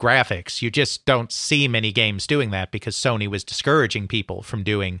sprite-based graphics. You just don't see many games doing that because Sony was discouraging people from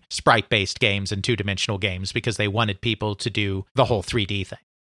doing sprite-based games and two-dimensional games because they wanted people to do the whole 3D thing.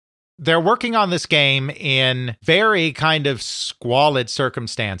 They're working on this game in very kind of squalid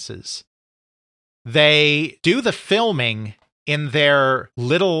circumstances. They do the filming in their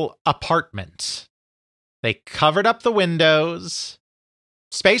little apartment. They covered up the windows.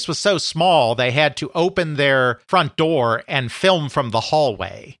 Space was so small, they had to open their front door and film from the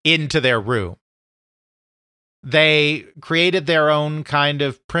hallway into their room. They created their own kind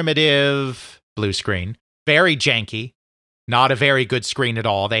of primitive blue screen, very janky, not a very good screen at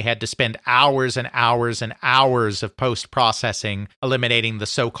all. They had to spend hours and hours and hours of post-processing eliminating the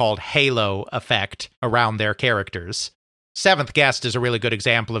so-called halo effect around their characters. Seventh Guest is a really good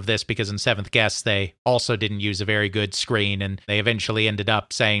example of this because in Seventh Guest, they also didn't use a very good screen and they eventually ended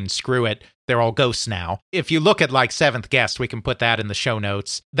up saying, screw it, they're all ghosts now. If you look at like Seventh Guest, we can put that in the show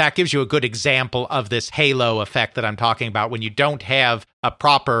notes. That gives you a good example of this halo effect that I'm talking about when you don't have a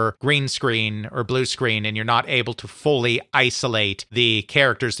proper green screen or blue screen and you're not able to fully isolate the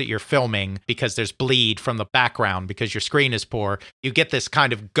characters that you're filming because there's bleed from the background because your screen is poor. You get this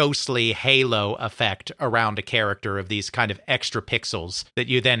kind of ghostly halo effect around a character of these kind of extra pixels that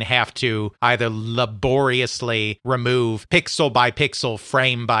you then have to either laboriously remove pixel by pixel,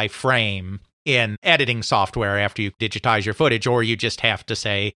 frame by frame in editing software after you digitize your footage, or you just have to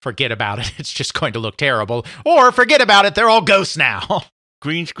say, forget about it, it's just going to look terrible, or forget about it, they're all ghosts now.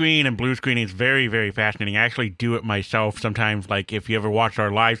 Green screen and blue screen is very, very fascinating. I actually do it myself sometimes. Like if you ever watch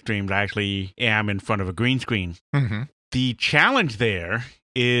our live streams, I actually am in front of a green screen. Mm-hmm. The challenge there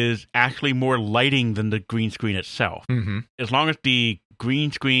is actually more lighting than the green screen itself. Mm-hmm. As long as the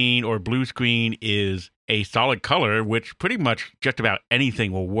green screen or blue screen is a solid color, which pretty much just about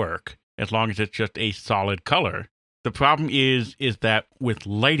anything will work, as long as it's just a solid color. The problem is that with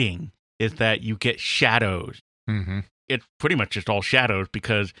lighting, is that you get shadows. Mm-hmm. It's pretty much just all shadows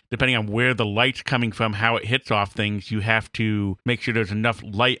because depending on where the light's coming from, how it hits off things, you have to make sure there's enough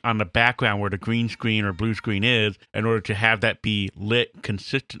light on the background where the green screen or blue screen is in order to have that be lit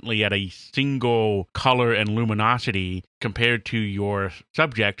consistently at a single color and luminosity compared to your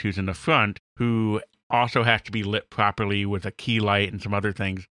subject who's in the front, who also has to be lit properly with a key light and some other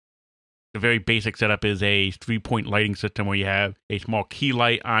things. The very basic setup is a 3-point lighting system where you have a small key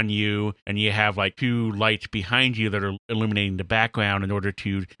light on you and you have like 2 lights behind you that are illuminating the background in order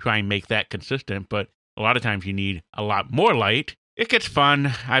to try and make that consistent. But a lot of times you need a lot more light. It gets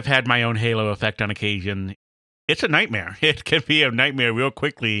fun. I've had my own halo effect on occasion. It's a nightmare. It can be a nightmare real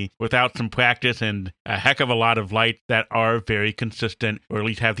quickly without some practice and a heck of a lot of lights that are very consistent, or at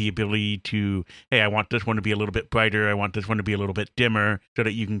least have the ability to, hey, I want this one to be a little bit brighter. I want this one to be a little bit dimmer, so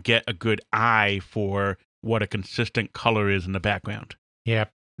that you can get a good eye for what a consistent color is in the background. Yeah.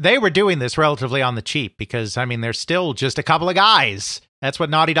 They were doing this relatively on the cheap because, I mean, they're still just a couple of guys. That's what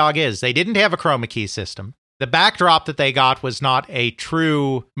Naughty Dog is. They didn't have a chroma key system. The backdrop that they got was not a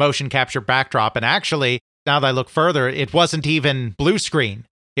true motion capture backdrop. And actually, now that I look further, it wasn't even blue screen.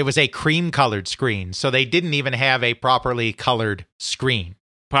 It was a cream-colored screen. So they didn't even have a properly colored screen.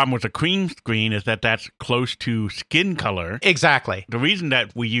 Problem with the cream screen is that that's close to skin color. Exactly. The reason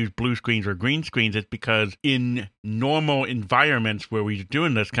that we use blue screens or green screens is because in normal environments where we're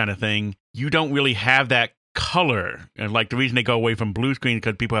doing this kind of thing, you don't really have that color. And like the reason they go away from blue screen is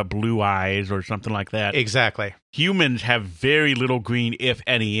because people have blue eyes or something like that. Exactly. Humans have very little green, if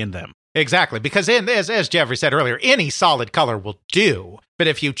any, in them. Exactly, because as Jeffrey said earlier, any solid color will do. But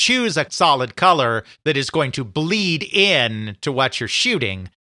if you choose a solid color that is going to bleed in to what you're shooting,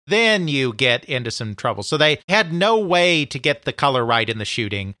 then you get into some trouble. So they had no way to get the color right in the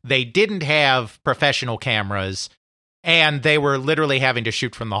shooting. They didn't have professional cameras, and they were literally having to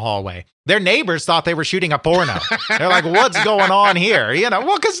shoot from the hallway. Their neighbors thought they were shooting a porno. They're like, what's going on here?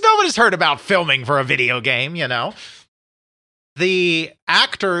 Well, because nobody's heard about filming for a video game, The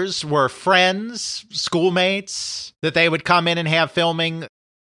actors were friends, schoolmates that they would come in and have filming.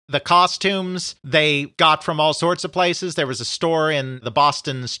 The costumes they got from all sorts of places. There was a store in the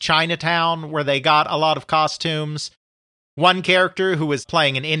Boston's Chinatown where they got a lot of costumes. One character who was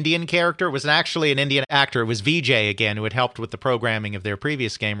playing an Indian character was actually an Indian actor. It was Vijay again, who had helped with the programming of their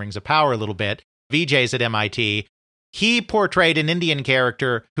previous game, Rings of Power, a little bit. Vijay's at MIT. He portrayed an Indian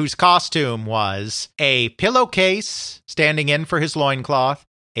character whose costume was a pillowcase standing in for his loincloth,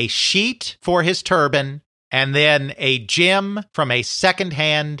 a sheet for his turban, and then a gem from a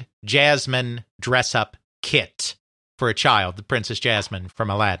secondhand Jasmine dress-up kit for a child, the Princess Jasmine from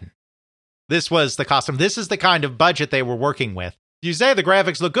Aladdin. This was the costume. This is the kind of budget they were working with. You say the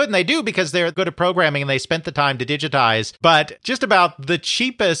graphics look good, and they do because they're good at programming and they spent the time to digitize, but just about the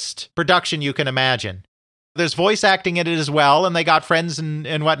cheapest production you can imagine. There's voice acting in it as well, and they got friends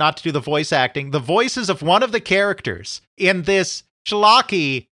and whatnot to do the voice acting. The voices of one of the characters in this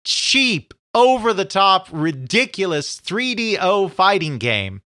schlocky, cheap, over-the-top, ridiculous 3DO fighting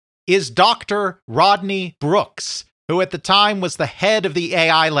game is Dr. Rodney Brooks, who at the time was the head of the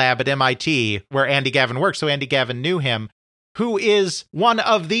AI lab at MIT, where Andy Gavin worked, so Andy Gavin knew him, who is one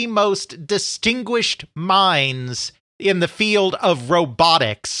of the most distinguished minds in the field of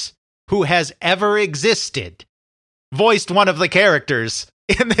robotics who has ever existed, voiced one of the characters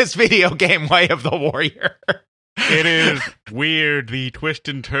in this video game Way of the Warrior. It is weird, the twists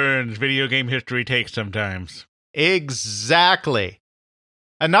and turns video game history takes sometimes. Exactly.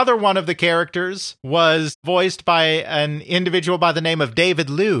 Another one of the characters was voiced by an individual by the name of David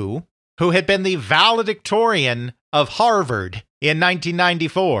Liu, who had been the valedictorian of Harvard in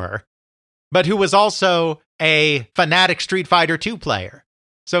 1994, but who was also a fanatic Street Fighter II player.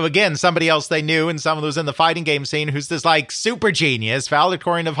 So again, somebody else they knew and someone who was in the fighting game scene who's this super genius,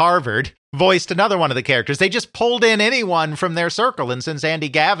 valedictorian of Harvard, voiced another one of the characters. They just pulled in anyone from their circle. And since Andy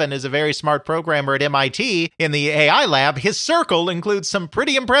Gavin is a very smart programmer at MIT in the AI lab, his circle includes some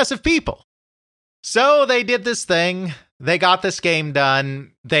pretty impressive people. So they did this thing. They got this game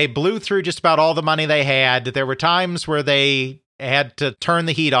done. They blew through just about all the money they had. There were times where they had to turn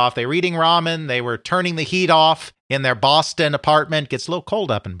the heat off. They were eating ramen. They were turning the heat off in their Boston apartment. Gets a little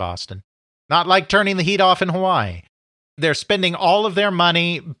cold up in Boston. Not like turning the heat off in Hawaii. They're spending all of their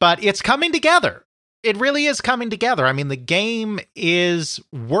money, but it's coming together. It really is coming together. I mean, the game is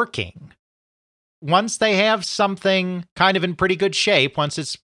working. Once they have something kind of in pretty good shape, once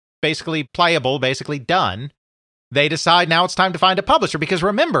it's basically playable, basically done, they decide now it's time to find a publisher. Because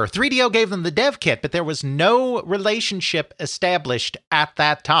remember, 3DO gave them the dev kit, but there was no relationship established at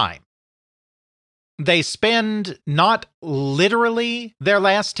that time. They spend not literally their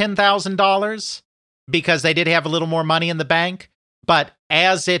last $10,000 because they did have a little more money in the bank. But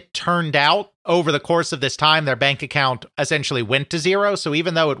as it turned out, over the course of this time, their bank account essentially went to zero. So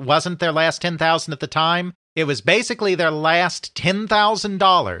even though it wasn't their last $10,000 at the time, it was basically their last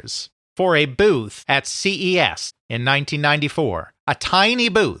 $10,000 for a booth at CES in 1994. A tiny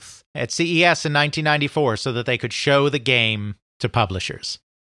booth at CES in 1994 so that they could show the game to publishers.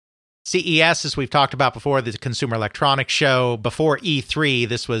 CES, as we've talked about before, the Consumer Electronics Show. Before E3,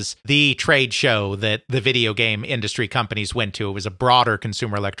 this was the trade show that the video game industry companies went to. It was a broader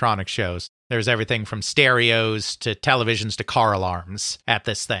consumer electronics shows. There's everything from stereos to televisions to car alarms at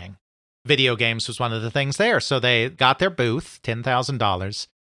this thing. Video games was one of the things there. So they got their booth, $10,000,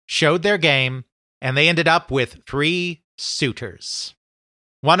 showed their game, and they ended up with 3 suitors.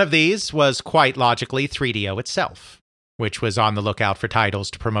 One of these was quite logically 3DO itself, which was on the lookout for titles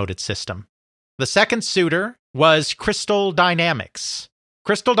to promote its system. The second suitor was Crystal Dynamics.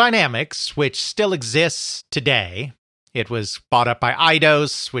 Crystal Dynamics, which still exists today. It was bought up by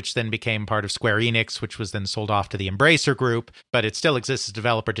Eidos, which then became part of Square Enix, which was then sold off to the Embracer Group, but it still exists as a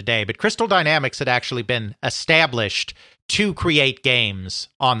developer today. But Crystal Dynamics had actually been established to create games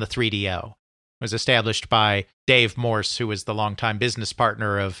on the 3DO. It was established by Dave Morse, who was the longtime business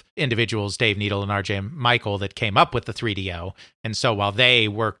partner of individuals Dave Needle and RJ Michael that came up with the 3DO. And so while they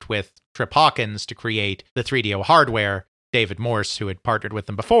worked with Trip Hawkins to create the 3DO hardware, David Morse, who had partnered with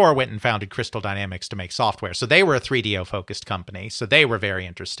them before, went and founded Crystal Dynamics to make software. So they were a 3DO-focused company, so they were very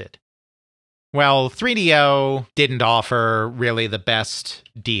interested. Well, 3DO didn't offer really the best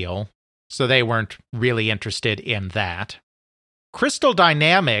deal, so they weren't really interested in that. Crystal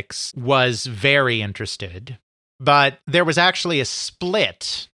Dynamics was very interested, but there was actually a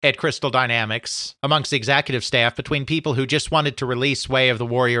split at Crystal Dynamics amongst the executive staff between people who just wanted to release Way of the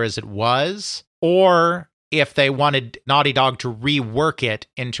Warrior as it was, or if they wanted Naughty Dog to rework it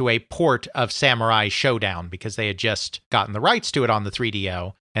into a port of Samurai Showdown, because they had just gotten the rights to it on the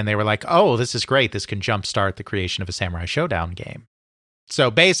 3DO, and they were like, oh, this is great, this can jumpstart the creation of a Samurai Showdown game. So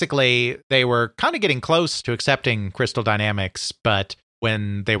basically, they were kind of getting close to accepting Crystal Dynamics, but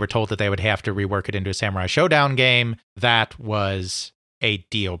when they were told that they would have to rework it into a Samurai Showdown game, that was a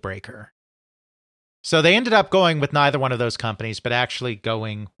deal breaker. So they ended up going with neither one of those companies, but actually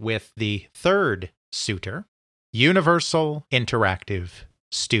going with the third suitor, Universal Interactive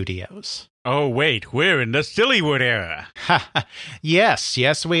Studios. Oh, wait, we're in the Sillywood era.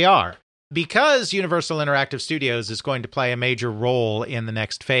 Yes, we are. Because Universal Interactive Studios is going to play a major role in the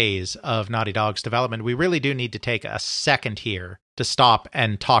next phase of Naughty Dog's development, we really do need to take a second here to stop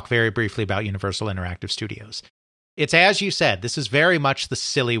and talk very briefly about Universal Interactive Studios. It's, as you said, this is very much the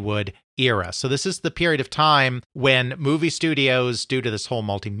Sillywood era. So this is the period of time when movie studios, due to this whole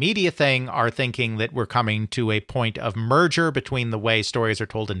multimedia thing, are thinking that we're coming to a point of merger between the way stories are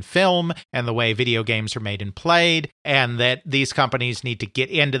told in film and the way video games are made and played, and that these companies need to get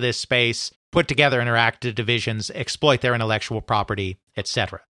into this space, put together interactive divisions, exploit their intellectual property,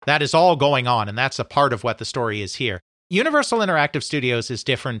 etc. That is all going on, and that's a part of what the story is here. Universal Interactive Studios is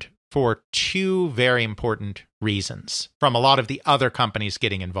different for 2 very important reasons from a lot of the other companies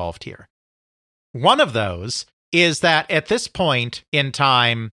getting involved here. One of those is that at this point in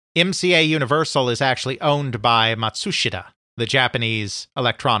time, MCA Universal is actually owned by Matsushita, the Japanese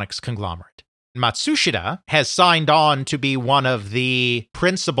electronics conglomerate. Matsushita has signed on to be one of the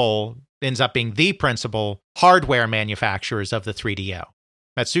principal, ends up being the principal hardware manufacturers of the 3DO.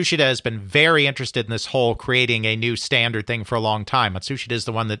 Matsushita has been very interested in this whole creating a new standard thing for a long time. Matsushita is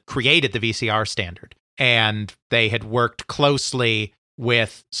the one that created the VCR standard, and they had worked closely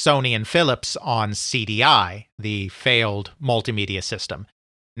with Sony and Philips on CDI, the failed multimedia system.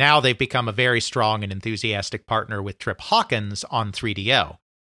 Now they've become a very strong and enthusiastic partner with Trip Hawkins on 3DO.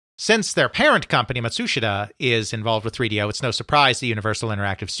 Since their parent company, Matsushita, is involved with 3DO, it's no surprise that Universal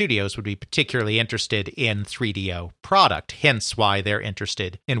Interactive Studios would be particularly interested in 3DO product, hence why they're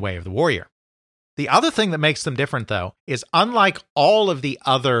interested in Way of the Warrior. The other thing that makes them different, though, is unlike all of the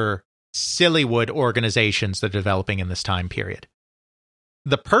other Sillywood organizations that are developing in this time period,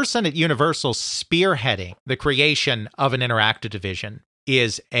 the person at Universal spearheading the creation of an interactive division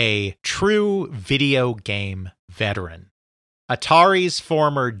is a true video game veteran. Atari's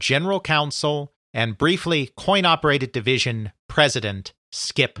former general counsel and briefly coin-operated division president,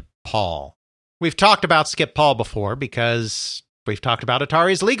 Skip Paul. We've talked about Skip Paul before because we've talked about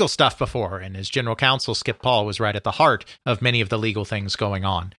Atari's legal stuff before, and as general counsel, Skip Paul was right at the heart of many of the legal things going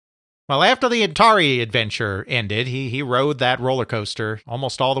on. Well, after the Atari adventure ended, he rode that roller coaster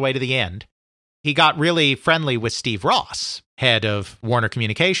almost all the way to the end. He got really friendly with Steve Ross, head of Warner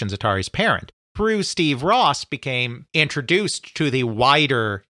Communications, Atari's parent. Through Steve Ross, became introduced to the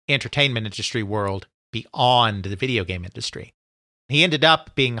wider entertainment industry world beyond the video game industry. He ended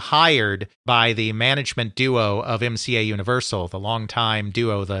up being hired by the management duo of MCA Universal, the longtime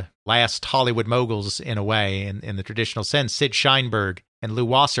duo, the last Hollywood moguls in a way, in the traditional sense, Sid Sheinberg and Lew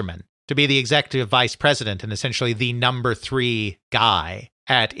Wasserman, to be the executive vice president and essentially the number 3 guy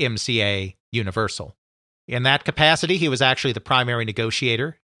at MCA Universal. In that capacity, he was actually the primary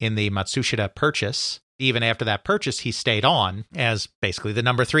negotiator in the Matsushita purchase. Even after that purchase, he stayed on as basically the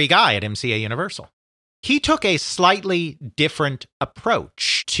number 3 guy at MCA Universal. He took a slightly different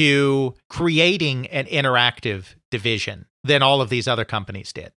approach to creating an interactive division than all of these other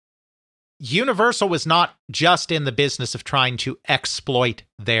companies did. Universal was not just in the business of trying to exploit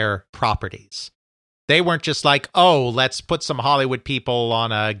their properties. They weren't just like, oh, let's put some Hollywood people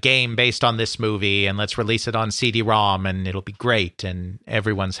on a game based on this movie and let's release it on CD-ROM and it'll be great and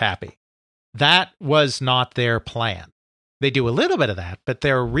everyone's happy. That was not their plan. They do a little bit of that, but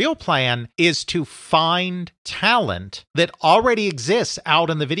their real plan is to find talent that already exists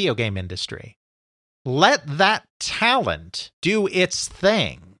out in the video game industry. Let that talent do its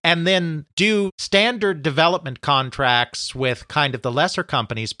thing, and then do standard development contracts with kind of the lesser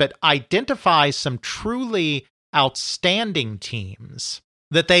companies, but identify some truly outstanding teams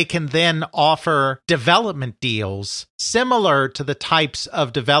that they can then offer development deals similar to the types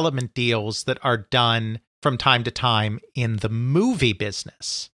of development deals that are done from time to time in the movie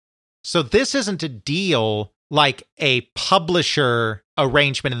business. So this isn't a deal like a publisher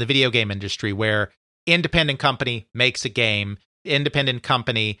arrangement in the video game industry where independent company makes a game, independent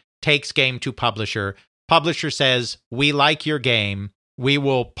company takes game to publisher, publisher says, we like your game, we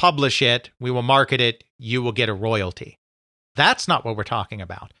will publish it, we will market it, you will get a royalty. That's not what we're talking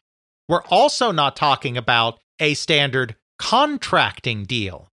about. We're also not talking about a standard contracting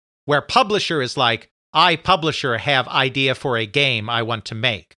deal where publisher is like, I, publisher, have idea for a game I want to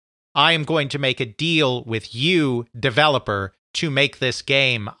make. I am going to make a deal with you, developer, to make this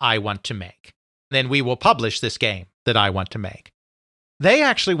game I want to make. Then we will publish this game that I want to make. They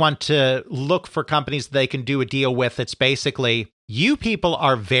actually want to look for companies they can do a deal with that's basically, you people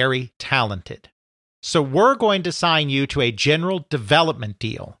are very talented. So we're going to sign you to a general development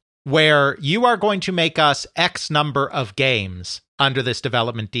deal where you are going to make us X number of games under this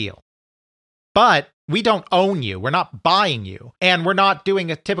development deal. But we don't own you. We're not buying you. And we're not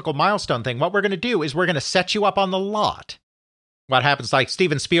doing a typical milestone thing. What we're going to do is we're going to set you up on the lot. What happens like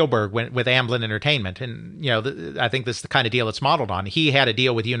Steven Spielberg with Amblin Entertainment. And, I think this is the kind of deal it's modeled on. He had a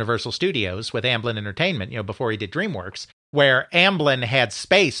deal with Universal Studios with Amblin Entertainment, before he did DreamWorks, where Amblin had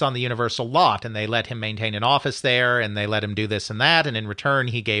space on the Universal lot and they let him maintain an office there and they let him do this and that. And in return,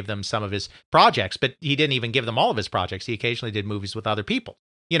 he gave them some of his projects, but he didn't even give them all of his projects. He occasionally did movies with other people.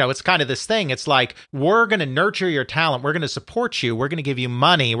 It's kind of this thing. It's like, we're going to nurture your talent. We're going to support you. We're going to give you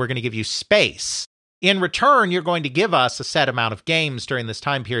money. We're going to give you space. In return, you're going to give us a set amount of games during this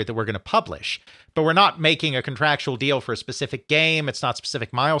time period that we're going to publish. But we're not making a contractual deal for a specific game. It's not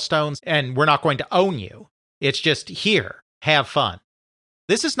specific milestones. And we're not going to own you. It's just here. Have fun.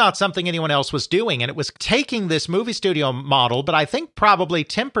 This is not something anyone else was doing, and it was taking this movie studio model, but I think probably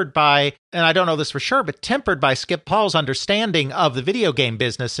tempered by, and I don't know this for sure, but tempered by Skip Paul's understanding of the video game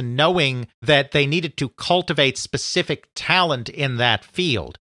business and knowing that they needed to cultivate specific talent in that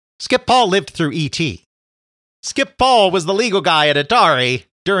field. Skip Paul lived through E.T. Skip Paul was the legal guy at Atari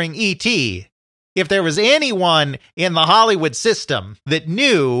during E.T. If there was anyone in the Hollywood system that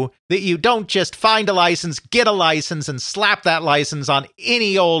knew that you don't just find a license, get a license, and slap that license on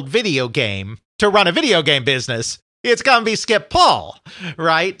any old video game to run a video game business, it's going to be Skip Paul,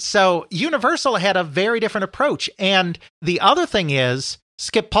 right? So Universal had a very different approach. And the other thing is,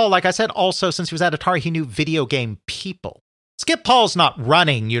 Skip Paul, like I said, also, since he was at Atari, he knew video game people. Skip Paul's not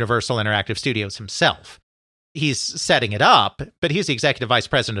running Universal Interactive Studios himself. He's setting it up, but he's the executive vice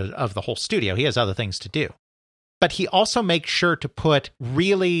president of the whole studio. He has other things to do. But he also makes sure to put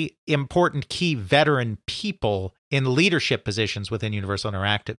really important key veteran people in leadership positions within Universal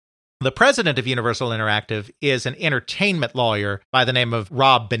Interactive. The president of Universal Interactive is an entertainment lawyer by the name of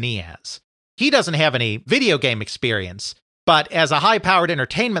Rob Beniaz. He doesn't have any video game experience, but as a high-powered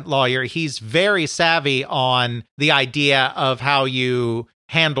entertainment lawyer, he's very savvy on the idea of how you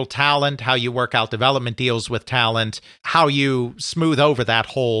handle talent, how you work out development deals with talent, how you smooth over that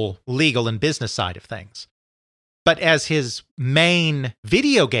whole legal and business side of things. But as his main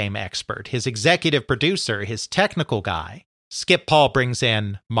video game expert, his executive producer, his technical guy, Skip Paul brings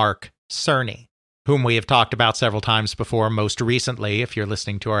in Mark Cerny, whom we have talked about several times before, most recently, if you're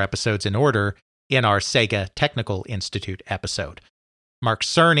listening to our episodes in order, in our Sega Technical Institute episode. Mark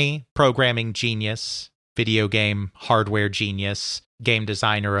Cerny, programming genius, video game hardware genius, game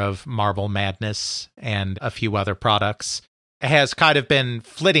designer of Marble Madness and a few other products, has kind of been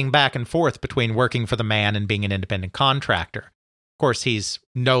flitting back and forth between working for the man and being an independent contractor. Of course, he's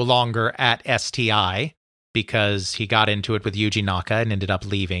no longer at STI because he got into it with Yuji Naka and ended up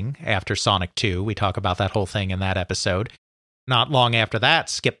leaving after Sonic 2. We talk about that whole thing in that episode. Not long after that,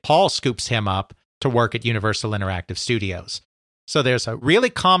 Skip Paul scoops him up to work at Universal Interactive Studios. So there's a really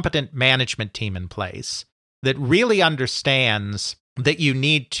competent management team in place that really understands that you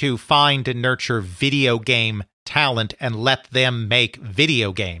need to find and nurture video game talent and let them make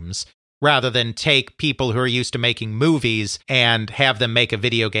video games rather than take people who are used to making movies and have them make a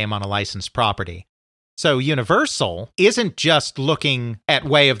video game on a licensed property. So Universal isn't just looking at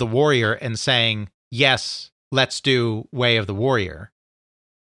Way of the Warrior and saying, yes, let's do Way of the Warrior.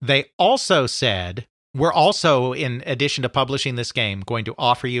 They also said, we're also, in addition to publishing this game, going to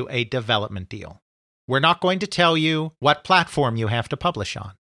offer you a development deal. We're not going to tell you what platform you have to publish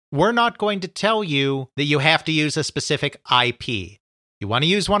on. We're not going to tell you that you have to use a specific IP. You want to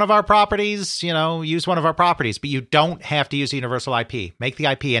use one of our properties, use one of our properties, but you don't have to use a Universal IP. Make the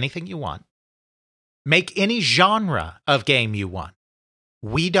IP anything you want. Make any genre of game you want.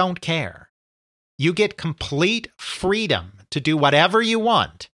 We don't care. You get complete freedom to do whatever you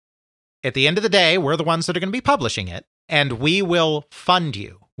want. At the end of the day, we're the ones that are going to be publishing it, and we will fund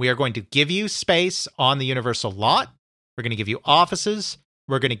you. We are going to give you space on the Universal lot. We're going to give you offices.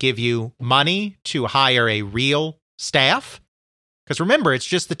 We're going to give you money to hire a real staff. Because remember, it's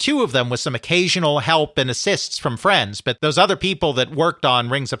just the two of them with some occasional help and assists from friends. But those other people that worked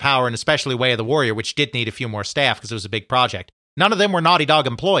on Rings of Power and especially Way of the Warrior, which did need a few more staff because it was a big project, none of them were Naughty Dog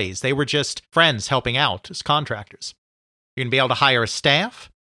employees. They were just friends helping out as contractors. You're going to be able to hire a staff.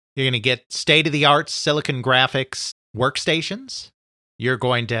 You're going to get state-of-the-art Silicon Graphics workstations. You're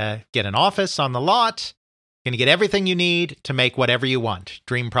going to get an office on the lot. You're going to get everything you need to make whatever you want.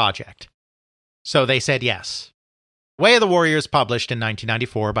 Dream project. So they said yes. Way of the Warrior is published in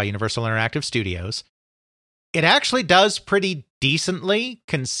 1994 by Universal Interactive Studios. It actually does pretty decently,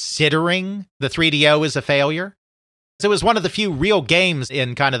 considering the 3DO is a failure. It was one of the few real games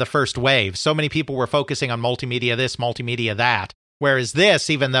in kind of the first wave. So many people were focusing on multimedia this, multimedia that. Whereas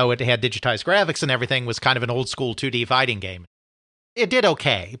this, even though it had digitized graphics and everything, was kind of an old-school 2D fighting game. It did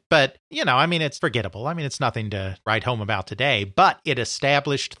okay, but, it's forgettable. It's nothing to write home about today, but it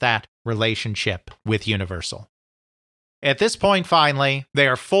established that relationship with Universal. At this point, finally, they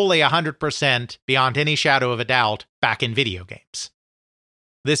are fully 100%, beyond any shadow of a doubt, back in video games.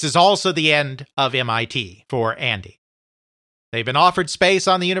 This is also the end of MIT for Andy. They've been offered space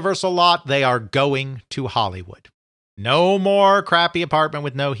on the Universal lot. They are going to Hollywood. No more crappy apartment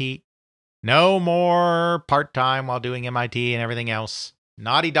with no heat. No more part-time while doing MIT and everything else.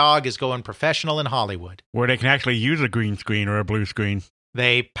 Naughty Dog is going professional in Hollywood. Where they can actually use a green screen or a blue screen.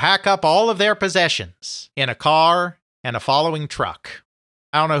 They pack up all of their possessions in a car and a following truck.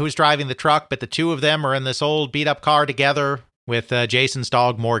 I don't know who's driving the truck, but the two of them are in this old beat-up car together with Jason's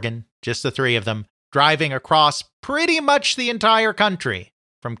dog, Morgan, just the three of them, driving across pretty much the entire country.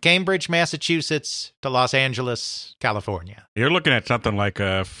 From Cambridge, Massachusetts to Los Angeles, California. You're looking at something like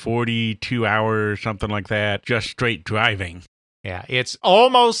a 42 hours, something like that, just straight driving. Yeah, it's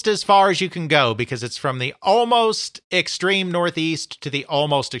almost as far as you can go because it's from the almost extreme northeast to the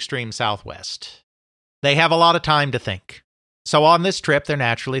almost extreme southwest. They have a lot of time to think. So on this trip, they're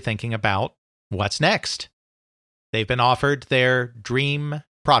naturally thinking about what's next. They've been offered their dream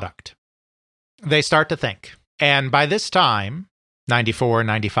product. They start to think. And by this time, 94,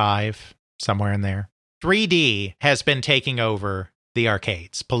 95, somewhere in there, 3D has been taking over the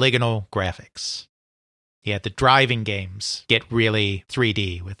arcades, polygonal graphics. You had the driving games get really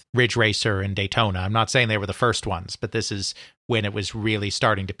 3D with Ridge Racer and Daytona. I'm not saying they were the first ones, but this is when it was really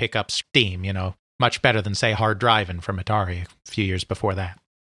starting to pick up steam, much better than, say, Hard Drivin' from Atari a few years before that.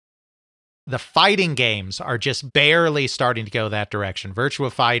 The fighting games are just barely starting to go that direction.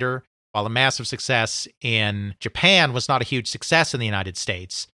 Virtua Fighter, while a massive success in Japan, was not a huge success in the United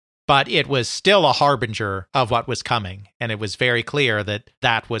States, but it was still a harbinger of what was coming, and it was very clear that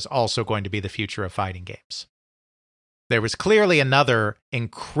that was also going to be the future of fighting games. There was clearly another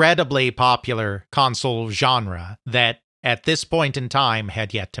incredibly popular console genre that, at this point in time,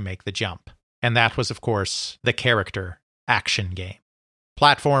 had yet to make the jump, and that was, of course, the character action game.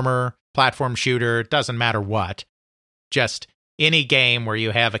 Platformer, platform shooter, doesn't matter what, just any game where you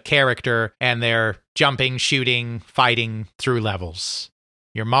have a character and they're jumping, shooting, fighting through levels.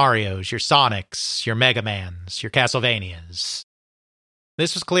 Your Marios, your Sonics, your Mega Mans, your Castlevanias.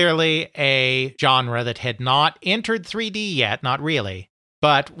 This was clearly a genre that had not entered 3D yet, not really,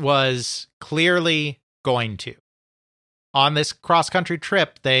 but was clearly going to. On this cross-country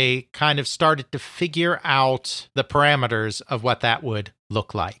trip, they kind of started to figure out the parameters of what that would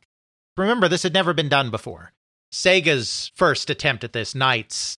look like. Remember, this had never been done before. Sega's first attempt at this,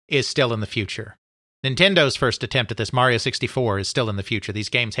 Knights, is still in the future. Nintendo's first attempt at this, Mario 64, is still in the future. These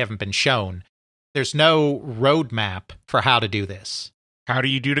games haven't been shown. There's no roadmap for how to do this. How do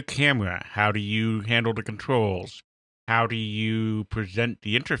you do the camera? How do you handle the controls? how do you present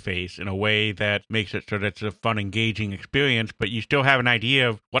the interface in a way that makes it so that it's a fun, engaging experience, but you still have an idea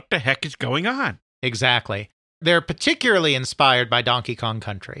of what the heck is going on? Exactly. They're particularly inspired by Donkey Kong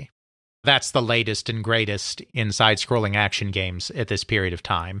Country. That's the latest and greatest in side-scrolling action games at this period of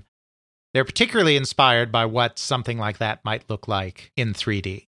time. They're particularly inspired by what something like that might look like in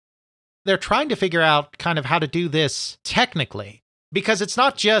 3D. They're trying to figure out kind of how to do this technically, because it's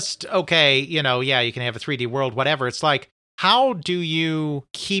not just, okay, you can have a 3D world, whatever. It's like, how do you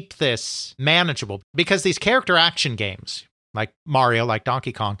keep this manageable? Because these character action games, like Mario, like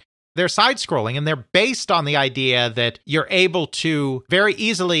Donkey Kong, they're side-scrolling, and they're based on the idea that you're able to very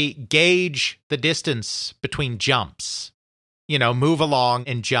easily gauge the distance between jumps. Move along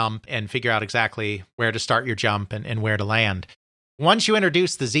and jump and figure out exactly where to start your jump and where to land. Once you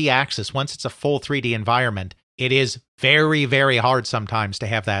introduce the Z-axis, once it's a full 3D environment, it is very, very hard sometimes to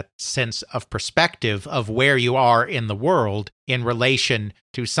have that sense of perspective of where you are in the world in relation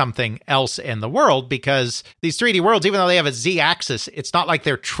to something else in the world, because these 3D worlds, even though they have a Z-axis, it's not like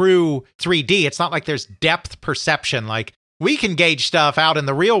they're true 3D. It's not like there's depth perception. Like, we can gauge stuff out in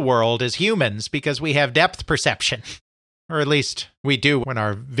the real world as humans because we have depth perception. Or at least we do when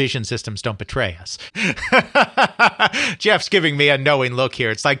our vision systems don't betray us. Jeff's giving me a knowing look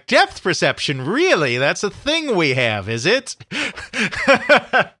here. It's like, depth perception, really? That's a thing we have, is it?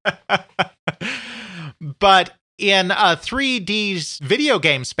 But in a 3D video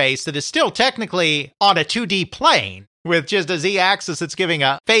game space that is still technically on a 2D plane, with just a Z-axis that's giving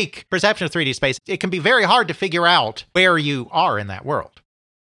a fake perception of 3D space, it can be very hard to figure out where you are in that world.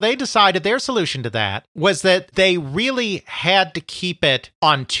 They decided their solution to that was that they really had to keep it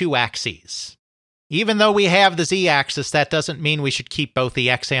on two axes. Even though we have the Z-axis, that doesn't mean we should keep both the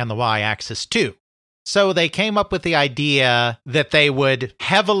X and the Y-axis too. So they came up with the idea that they would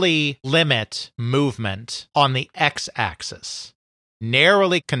heavily limit movement on the X-axis,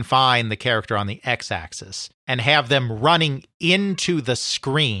 narrowly confine the character on the X-axis, and have them running into the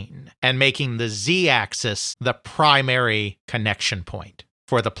screen and making the Z-axis the primary connection point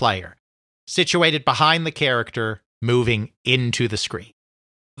for the player, situated behind the character, moving into the screen.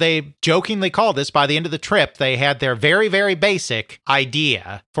 They jokingly called this, by the end of the trip, they had their very, very basic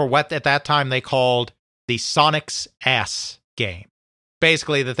idea for what at that time they called the Sonic's Ass game.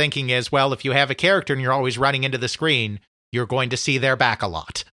 Basically, the thinking is, well, if you have a character and you're always running into the screen, you're going to see their back a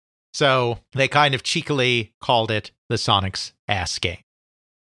lot. So they kind of cheekily called it the Sonic's Ass game.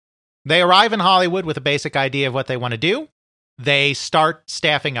 They arrive in Hollywood with a basic idea of what they want to do. They start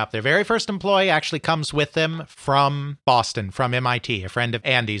staffing up. Their very first employee actually comes with them from Boston, from MIT, a friend of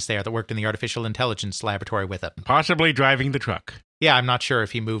Andy's there that worked in the artificial intelligence laboratory with them. Possibly driving the truck. Yeah, I'm not sure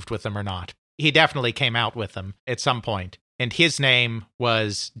if he moved with them or not. He definitely came out with them at some point, and his name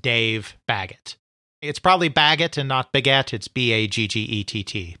was Dave Baggett. It's probably Baggett and not Baguette. It's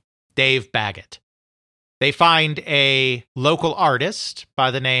Baggett. Dave Baggett. They find a local artist by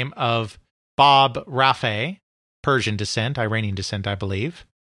the name of Bob Rafe, Persian descent, Iranian descent, I believe.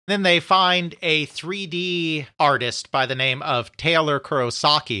 Then they find a 3D artist by the name of Taylor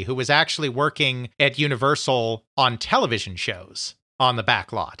Kurosaki, who was actually working at Universal on television shows on the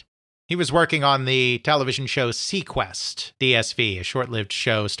back lot. He was working on the television show Sequest, DSV, a short-lived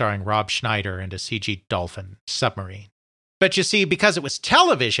show starring Rob Schneider and a CG dolphin submarine. But you see, because it was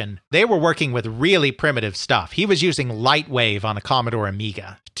television, they were working with really primitive stuff. He was using Lightwave on a Commodore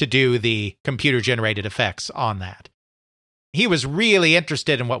Amiga to do the computer-generated effects on that. He was really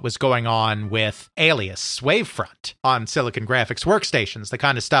interested in what was going on with Alias, Wavefront, on Silicon Graphics workstations, the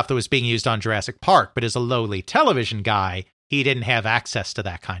kind of stuff that was being used on Jurassic Park. But as a lowly television guy, he didn't have access to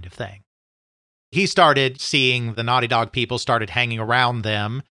that kind of thing. He started seeing the Naughty Dog people started hanging around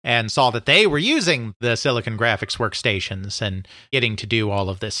them and saw that they were using the Silicon Graphics workstations and getting to do all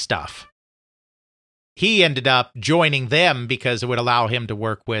of this stuff. He ended up joining them because it would allow him to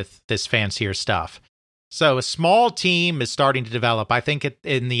work with this fancier stuff. So a small team is starting to develop. I think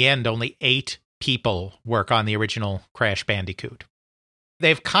in the end, only 8 people work on the original Crash Bandicoot.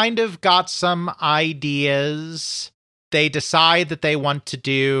 They've kind of got some ideas. They decide that they want to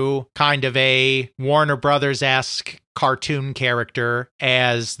do kind of a Warner Brothers-esque cartoon character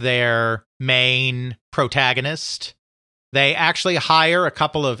as their main protagonist. They actually hire a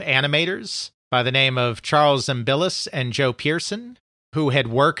couple of animators by the name of Charles Zimbillis and Joe Pearson, who had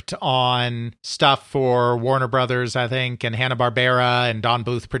worked on stuff for Warner Brothers, I think, and Hanna-Barbera and Don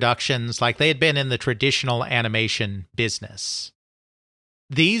Bluth Productions. Like, they had been in the traditional animation business.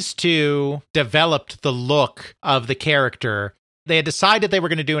 These two developed the look of the character They had decided they were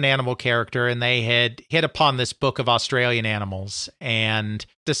going to do an animal character, and they had hit upon this book of Australian animals and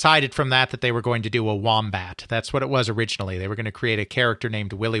decided from that they were going to do a wombat. That's what it was originally. They were going to create a character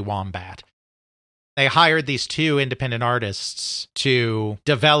named Willy Wombat. They hired these two independent artists to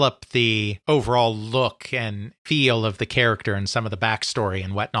develop the overall look and feel of the character and some of the backstory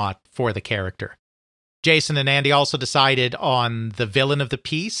and whatnot for the character. Jason and Andy also decided on the villain of the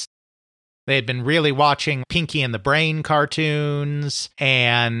piece. They had been really watching Pinky and the Brain cartoons,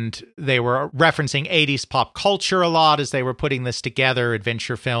 and they were referencing 80s pop culture a lot as they were putting this together,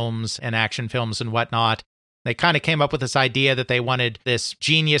 adventure films and action films and whatnot. They kind of came up with this idea that they wanted this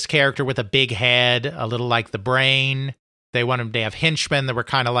genius character with a big head, a little like the Brain. They wanted to have henchmen that were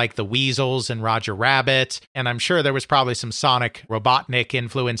kind of like the Weasels and Roger Rabbit. And I'm sure there was probably some Sonic Robotnik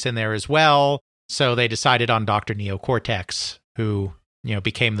influence in there as well. So they decided on Dr. Neo Cortex, who,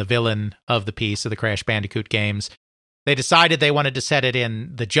 became the villain of the piece of the Crash Bandicoot games. They decided they wanted to set it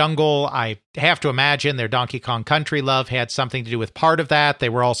in the jungle. I have to imagine their Donkey Kong Country love had something to do with part of that. They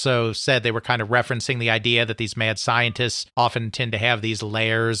were also said they were kind of referencing the idea that these mad scientists often tend to have these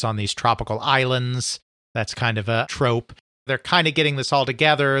lairs on these tropical islands. That's kind of a trope. They're kind of getting this all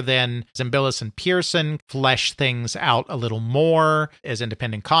together. Then Zimbalist and Pearson flesh things out a little more as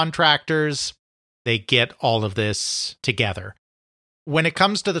independent contractors. They get all of this together. When it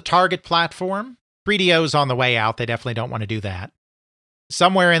comes to the target platform, 3DO's on the way out. They definitely don't want to do that.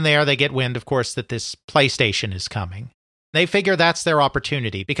 Somewhere in there, they get wind, of course, that this PlayStation is coming. They figure that's their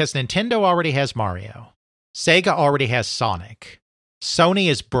opportunity because Nintendo already has Mario. Sega already has Sonic. Sony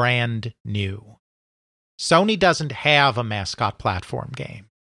is brand new. Sony doesn't have a mascot platform game.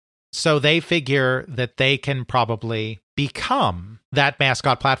 So they figure that they can probably become that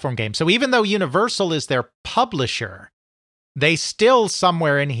mascot platform game. So even though Universal is their publisher, they still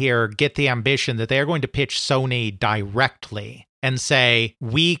somewhere in here get the ambition that they're going to pitch Sony directly and say,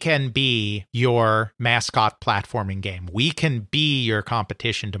 we can be your mascot platforming game. We can be your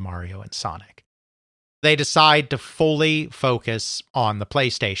competition to Mario and Sonic. They decide to fully focus on the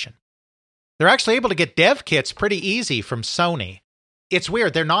PlayStation. They're actually able to get dev kits pretty easy from Sony. It's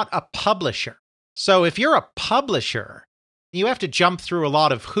weird, they're not a publisher. So if you're a publisher, you have to jump through a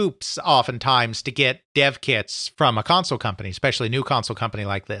lot of hoops oftentimes to get dev kits from a console company, especially a new console company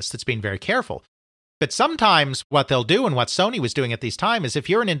like this that's being very careful. But sometimes what they'll do, and what Sony was doing at these times, is if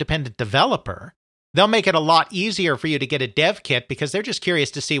you're an independent developer, they'll make it a lot easier for you to get a dev kit because they're just curious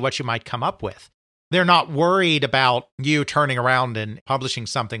to see what you might come up with. They're not worried about you turning around and publishing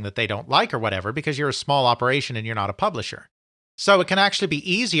something that they don't like or whatever because you're a small operation and you're not a publisher. So it can actually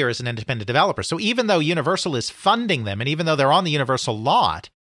be easier as an independent developer. So even though Universal is funding them, and even though they're on the Universal lot,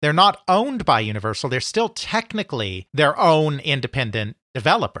 they're not owned by Universal. They're still technically their own independent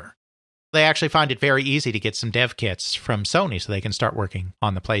developer. They actually find it very easy to get some dev kits from Sony so they can start working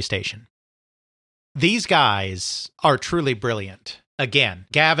on the PlayStation. These guys are truly brilliant. Again,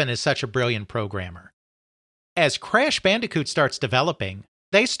 Gavin is such a brilliant programmer. As Crash Bandicoot starts developing,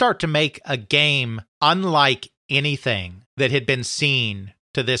 they start to make a game unlike anything that had been seen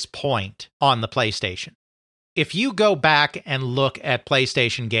to this point on the PlayStation. If you go back and look at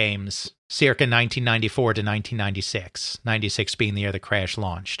PlayStation games circa 1994 to 1996, 96 being the year that Crash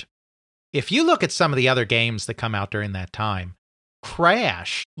launched, if you look at some of the other games that come out during that time,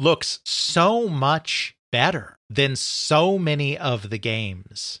 Crash looks so much better than so many of the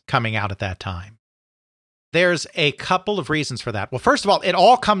games coming out at that time. There's a couple of reasons for that. Well, first of all, it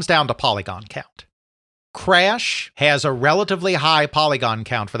all comes down to polygon count. Crash has a relatively high polygon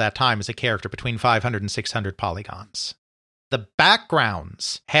count for that time as a character, between 500 and 600 polygons. The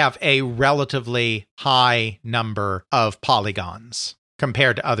backgrounds have a relatively high number of polygons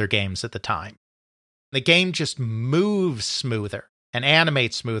compared to other games at the time. The game just moves smoother and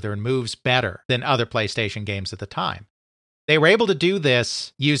animates smoother and moves better than other PlayStation games at the time. They were able to do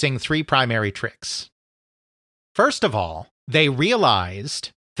this using three primary tricks. First of all, they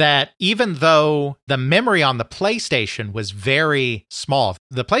realized that even though the memory on the PlayStation was very small,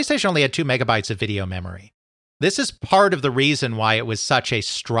 the PlayStation only had 2 megabytes of video memory. This is part of the reason why it was such a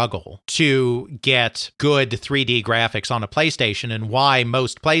struggle to get good 3D graphics on a PlayStation, and why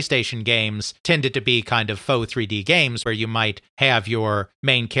most PlayStation games tended to be kind of faux 3D games where you might have your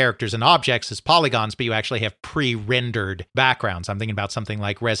main characters and objects as polygons, but you actually have pre-rendered backgrounds. I'm thinking about something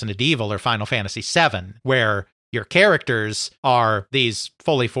like Resident Evil or Final Fantasy VII, where your characters are these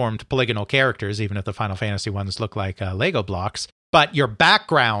fully formed polygonal characters, even if the Final Fantasy ones look like Lego blocks, but your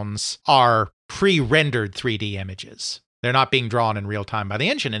backgrounds are pre-rendered 3D images. They're not being drawn in real time by the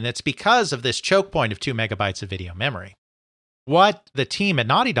engine, and it's because of this choke point of 2 megabytes of video memory. What the team at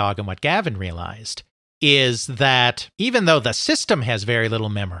Naughty Dog and what Gavin realized is that even though the system has very little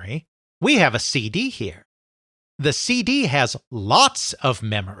memory, we have a CD here. The CD has lots of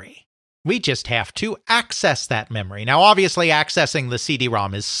memory. We just have to access that memory. Now, obviously, accessing the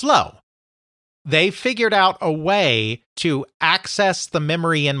CD-ROM is slow. They figured out a way to access the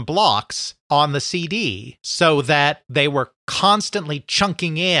memory in blocks on the CD so that they were constantly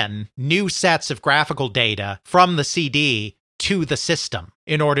chunking in new sets of graphical data from the CD to the system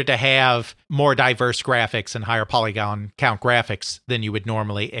in order to have more diverse graphics and higher polygon count graphics than you would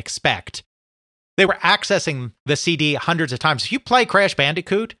normally expect. They were accessing the CD hundreds of times. If you play Crash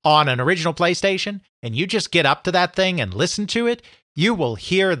Bandicoot on an original PlayStation and you just get up to that thing and listen to it, you will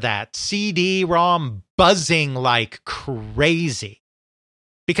hear that CD-ROM buzzing like crazy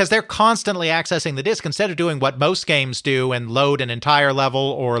because they're constantly accessing the disk instead of doing what most games do and load an entire level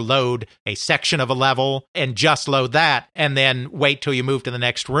or load a section of a level and just load that and then wait till you move to the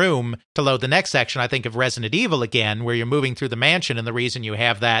next room to load the next section. I think of Resident Evil again, where you're moving through the mansion, and the reason you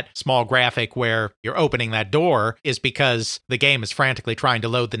have that small graphic where you're opening that door is because the game is frantically trying to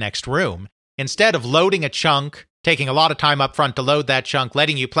load the next room. Instead of loading a chunk, taking a lot of time up front to load that chunk,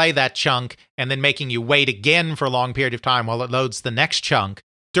 letting you play that chunk, and then making you wait again for a long period of time while it loads the next chunk,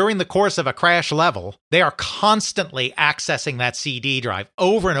 during the course of a Crash level, they are constantly accessing that CD drive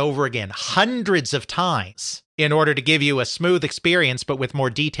over and over again, hundreds of times, in order to give you a smooth experience, but with more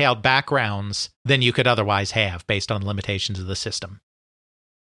detailed backgrounds than you could otherwise have based on the limitations of the system.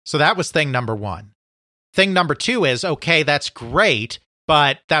 So that was thing number one. Thing number two is, okay, that's great,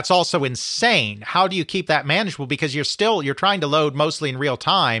 but that's also insane. How do you keep that manageable? Because you're trying to load mostly in real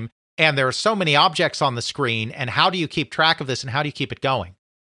time, and there are so many objects on the screen, and how do you keep track of this, and how do you keep it going?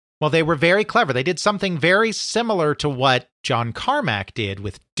 Well, they were very clever. They did something very similar to what John Carmack did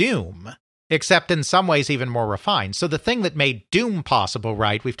with Doom, except in some ways even more refined. So the thing that made Doom possible,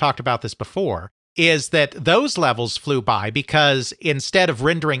 right, we've talked about this before, is that those levels flew by because instead of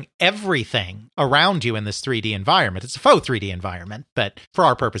rendering everything around you in this 3D environment, it's a faux 3D environment, but for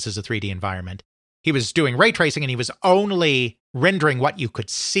our purposes, a 3D environment, he was doing ray tracing and he was only rendering what you could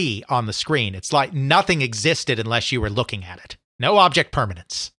see on the screen. It's like nothing existed unless you were looking at it. No object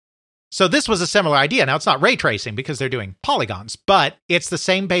permanence. So this was a similar idea. Now, it's not ray tracing because they're doing polygons, but it's the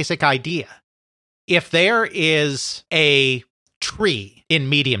same basic idea. If there is a tree in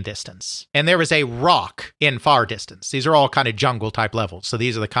medium distance and there is a rock in far distance, these are all kind of jungle type levels, so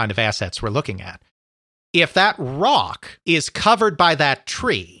these are the kind of assets we're looking at. If that rock is covered by that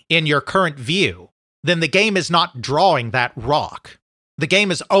tree in your current view, then the game is not drawing that rock. The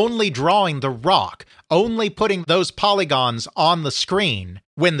game is only drawing the rock, only putting those polygons on the screen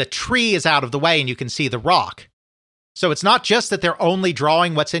when the tree is out of the way and you can see the rock. So it's not just that they're only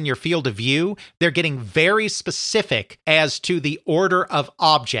drawing what's in your field of view, they're getting very specific as to the order of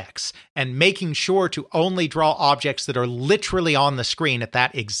objects and making sure to only draw objects that are literally on the screen at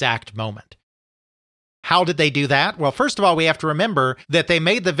that exact moment. How did they do that? Well, first of all, we have to remember that they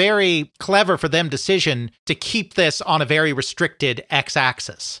made the very clever for them decision to keep this on a very restricted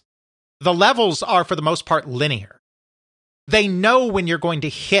x-axis. The levels are, for the most part, linear. They know when you're going to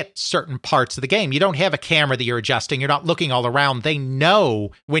hit certain parts of the game. You don't have a camera that you're adjusting. You're not looking all around. They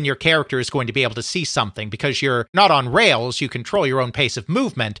know when your character is going to be able to see something because you're not on rails. You control your own pace of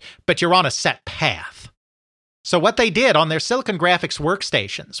movement, but you're on a set path. So what they did on their Silicon Graphics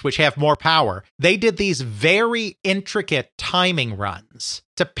workstations, which have more power, they did these very intricate timing runs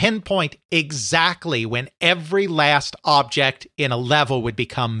to pinpoint exactly when every last object in a level would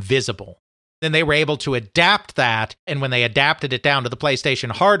become visible. Then they were able to adapt that, and when they adapted it down to the PlayStation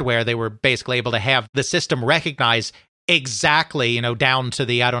hardware, they were basically able to have the system recognize exactly, down to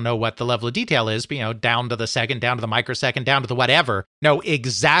the, I don't know what the level of detail is, but, down to the second, down to the microsecond, down to the whatever, know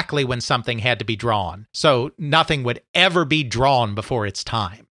exactly when something had to be drawn. So nothing would ever be drawn before its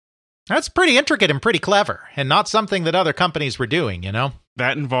time. That's pretty intricate and pretty clever, and not something that other companies were doing,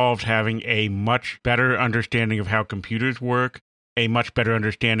 That involved having a much better understanding of how computers work, a much better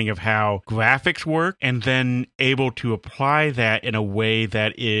understanding of how graphics work, and then able to apply that in a way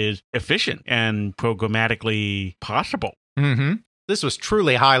that is efficient and programmatically possible. Mm-hmm. This was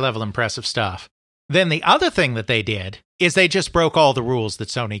truly high-level impressive stuff. Then the other thing that they did is they just broke all the rules that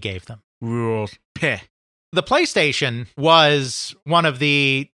Sony gave them. Rules. Peh. The PlayStation was one of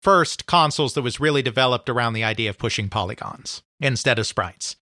the first consoles that was really developed around the idea of pushing polygons instead of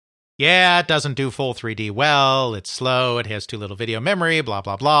sprites. Yeah, it doesn't do full 3D well, it's slow, it has too little video memory, blah,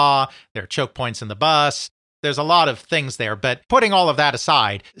 blah, blah. There are choke points in the bus. There's a lot of things there, but putting all of that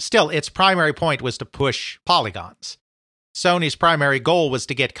aside, still, its primary point was to push polygons. Sony's primary goal was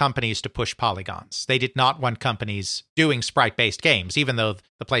to get companies to push polygons. They did not want companies doing sprite-based games, even though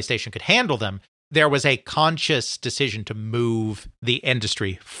the PlayStation could handle them. there was a conscious decision to move the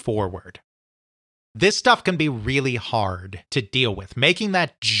industry forward. This stuff can be really hard to deal with. Making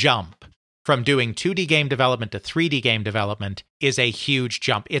that jump from doing 2D game development to 3D game development is a huge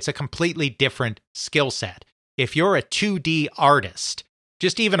jump. It's a completely different skill set. If you're a 2D artist,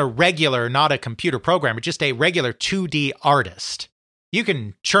 just even a regular, not a computer programmer, just a regular 2D artist, you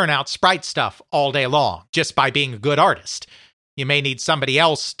can churn out sprite stuff all day long just by being a good artist. You may need somebody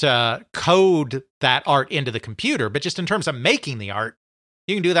else to code that art into the computer, but just in terms of making the art,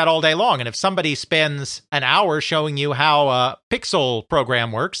 you can do that all day long. And if somebody spends an hour showing you how a pixel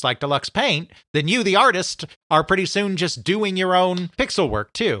program works, like Deluxe Paint, then you, the artist, are pretty soon just doing your own pixel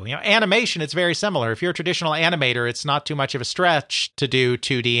work too. Animation, it's very similar. If you're a traditional animator, it's not too much of a stretch to do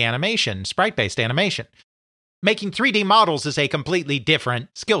 2D animation, sprite-based animation. Making 3D models is a completely different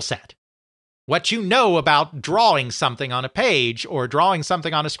skill set. What you know about drawing something on a page or drawing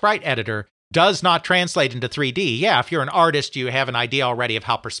something on a sprite editor does not translate into 3D. Yeah, if you're an artist, you have an idea already of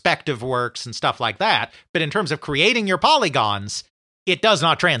how perspective works and stuff like that. But in terms of creating your polygons, it does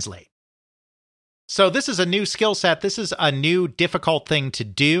not translate. So this is a new skill set. This is a new difficult thing to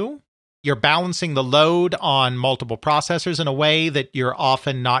do. You're balancing the load on multiple processors in a way that you're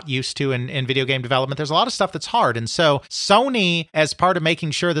often not used to in video game development. There's a lot of stuff that's hard. And so Sony, as part of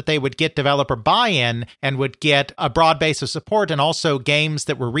making sure that they would get developer buy-in and would get a broad base of support and also games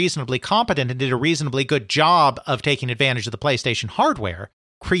that were reasonably competent and did a reasonably good job of taking advantage of the PlayStation hardware,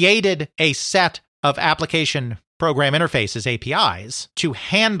 created a set of application program interfaces, APIs, to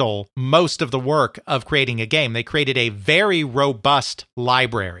handle most of the work of creating a game. They created a very robust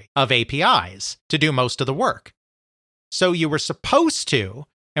library of APIs to do most of the work. So you were supposed to,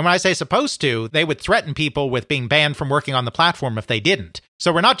 and when I say supposed to, they would threaten people with being banned from working on the platform if they didn't.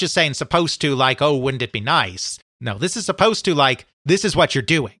 So we're not just saying supposed to like, oh, wouldn't it be nice? No, this is supposed to like, this is what you're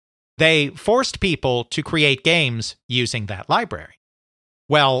doing. They forced people to create games using that library.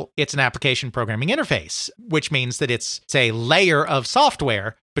 Well, it's an application programming interface, which means that it's a layer of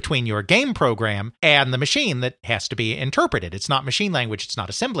software between your game program and the machine that has to be interpreted. It's not machine language, it's not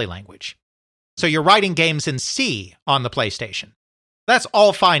assembly language. So you're writing games in C on the PlayStation. That's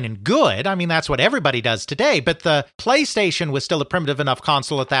all fine and good. I mean, that's what everybody does today, but the PlayStation was still a primitive enough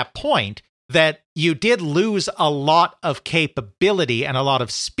console at that point that you did lose a lot of capability and a lot of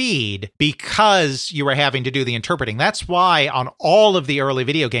speed because you were having to do the interpreting. That's why on all of the early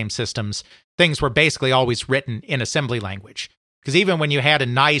video game systems, things were basically always written in assembly language. Because even when you had a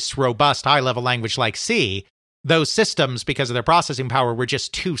nice, robust, high-level language like C, those systems, because of their processing power, were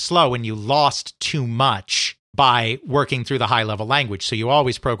just too slow and you lost too much by working through the high-level language, so you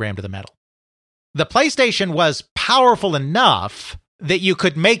always programmed to the metal. The PlayStation was powerful enough that you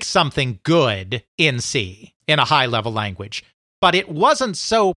could make something good in C, in a high-level language. But it wasn't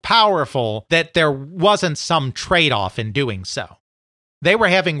so powerful that there wasn't some trade-off in doing so. They were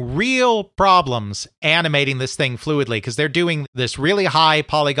having real problems animating this thing fluidly because they're doing this really high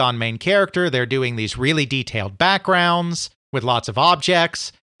polygon main character, they're doing these really detailed backgrounds with lots of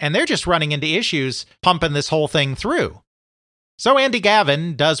objects, and they're just running into issues pumping this whole thing through. So Andy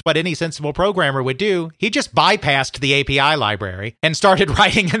Gavin does what any sensible programmer would do. He just bypassed the API library and started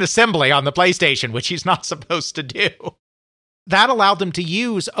writing an assembly on the PlayStation, which he's not supposed to do. That allowed them to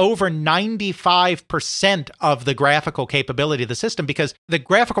use over 95% of the graphical capability of the system because the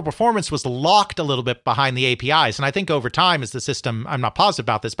graphical performance was locked a little bit behind the APIs. And I think over time, as the system, I'm not positive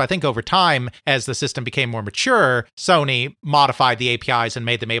about this, but I think over time, as the system became more mature, Sony modified the APIs and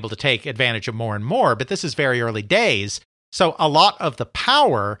made them able to take advantage of more and more. But this is very early days. So a lot of the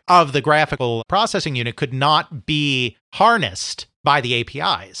power of the graphical processing unit could not be harnessed by the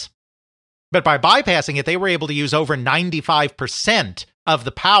APIs. But by bypassing it, they were able to use over 95% of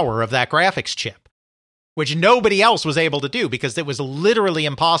the power of that graphics chip, which nobody else was able to do because it was literally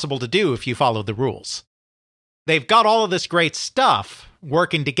impossible to do if you followed the rules. They've got all of this great stuff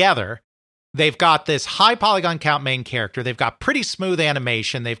working together. They've got this high polygon count main character. They've got pretty smooth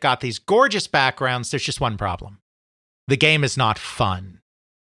animation. They've got these gorgeous backgrounds. There's just one problem. The game is not fun.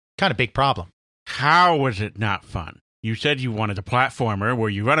 Kind of big problem. How was it not fun? You said you wanted a platformer where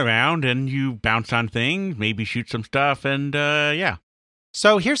you run around and you bounce on things, maybe shoot some stuff, and yeah.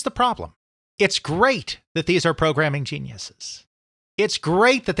 So here's the problem. It's great that these are programming geniuses. It's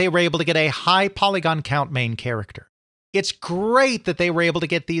great that they were able to get a high polygon count main character. It's great that they were able to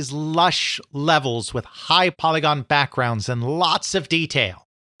get these lush levels with high polygon backgrounds and lots of detail.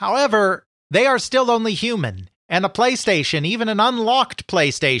 However, they are still only human. And a PlayStation, even an unlocked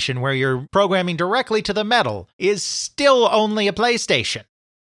PlayStation where you're programming directly to the metal, is still only a PlayStation.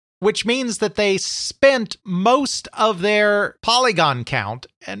 which means that they spent most of their polygon count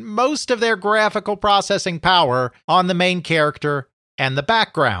and most of their graphical processing power on the main character and the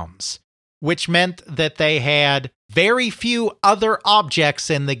backgrounds, which meant that they had very few other objects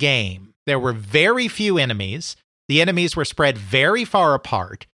in the game. There were very few enemies. The enemies were spread very far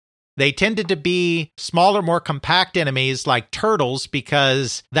apart. They tended to be smaller, more compact enemies like turtles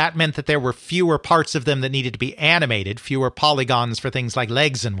because that meant that there were fewer parts of them that needed to be animated, fewer polygons for things like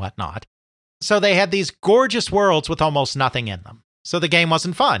legs and whatnot. So they had these gorgeous worlds with almost nothing in them. So the game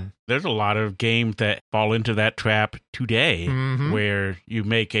wasn't fun. There's a lot of games that fall into that trap today, where you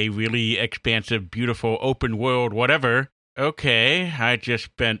make a really expansive, beautiful, open world, whatever. Okay, I just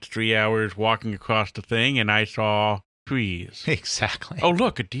spent 3 hours walking across the thing and I saw trees. Exactly. Oh,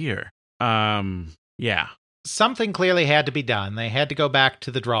 look, a deer. Yeah. Something clearly had to be done. They had to go back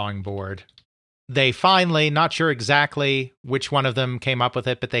to the drawing board. They finally, not sure exactly which one of them came up with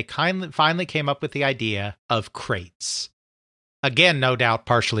it, but they finally came up with the idea of crates. Again, no doubt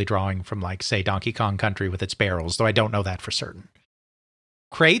partially drawing from, like, say, Donkey Kong Country with its barrels, though I don't know that for certain.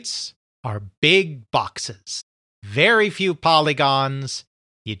 Crates are big boxes. Very few polygons.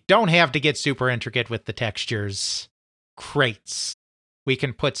 You don't have to get super intricate with the textures. Crates. We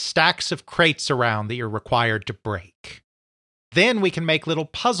can put stacks of crates around that you're required to break. Then we can make little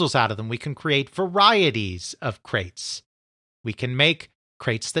puzzles out of them. We can create varieties of crates. We can make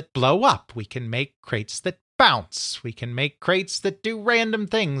crates that blow up. We can make crates that bounce. We can make crates that do random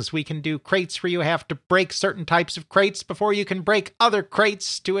things. We can do crates where you have to break certain types of crates before you can break other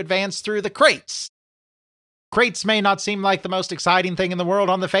crates to advance through the crates. Crates may not seem like the most exciting thing in the world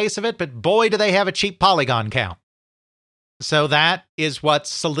on the face of it, but boy, do they have a cheap polygon count. So that is what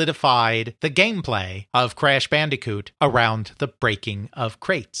solidified the gameplay of Crash Bandicoot around the breaking of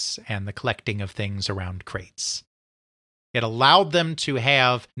crates and the collecting of things around crates. It allowed them to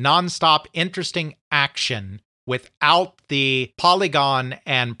have nonstop interesting action without the polygon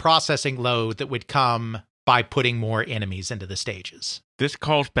and processing load that would come by putting more enemies into the stages. This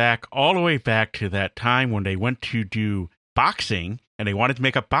calls back all the way back to that time when they went to do boxing and they wanted to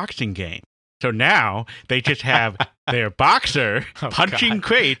make a boxing game. So now they just have their boxer punching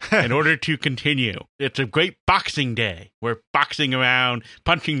crates in order to continue. It's a great boxing day. We're boxing around,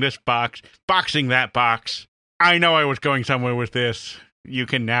 punching this box, boxing that box. I know I was going somewhere with this. You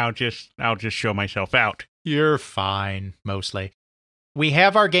can now I'll just show myself out. You're fine, mostly. We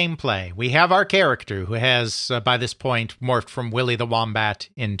have our gameplay. We have our character who has, by this point, morphed from Willy the Wombat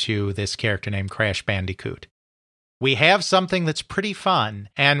into this character named Crash Bandicoot. We have something that's pretty fun,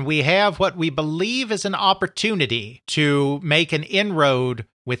 and we have what we believe is an opportunity to make an inroad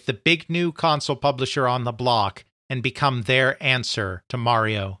with the big new console publisher on the block and become their answer to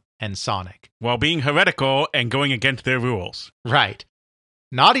Mario and Sonic. While being heretical and going against their rules. Right.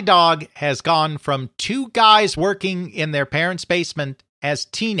 Naughty Dog has gone from two guys working in their parents' basement as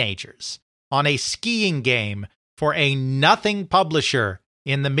teenagers on a skiing game for a nothing publisher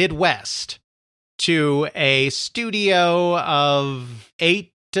in the Midwest to a studio of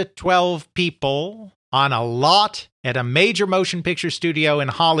 8 to 12 people on a lot at a major motion picture studio in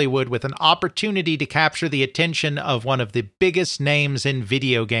Hollywood with an opportunity to capture the attention of one of the biggest names in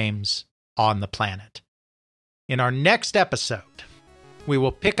video games on the planet. In our next episode, we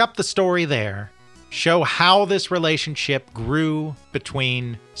will pick up the story there, show how this relationship grew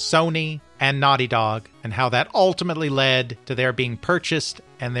between Sony and Naughty Dog, and how that ultimately led to their being purchased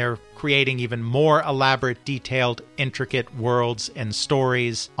and their creating even more elaborate, detailed, intricate worlds and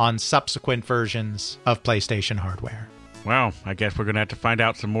stories on subsequent versions of PlayStation hardware. Well, I guess we're going to have to find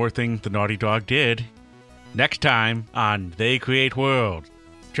out some more things the Naughty Dog did next time on They Create Worlds.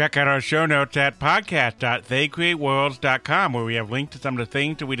 Check out our show notes at podcast.theycreateworlds.com, where we have links to some of the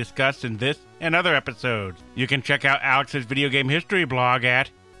things that we discussed in this and other episodes. You can check out Alex's video game history blog at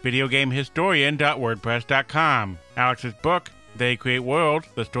videogamehistorian.wordpress.com. Alex's book, They Create Worlds,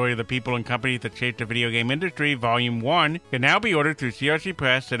 the story of the people and companies that shaped the video game industry, Volume 1, can now be ordered through CRC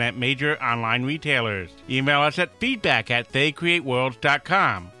Press and at major online retailers. Email us at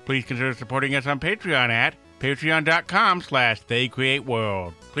feedback@theycreateworlds.com. Please consider supporting us on Patreon at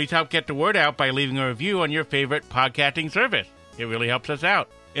patreon.com/theycreateworld. Please help get the word out by leaving a review on your favorite podcasting service. It really helps us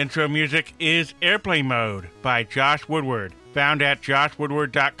out. Intro music is Airplane Mode by Josh Woodward, found at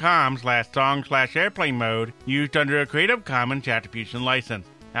joshwoodward.com/song/airplane mode, used under a Creative Commons Attribution license.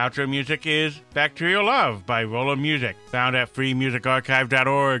 Outro music is Bacterial Love by Roller Music, found at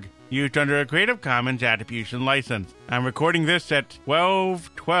freemusicarchive.org, used under a Creative Commons Attribution license. I'm recording this at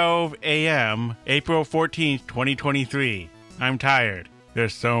 12:12 a.m., April 14th, 2023. I'm tired.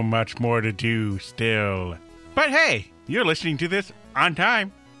 There's so much more to do still. But hey, you're listening to this on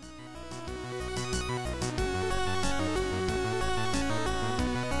time.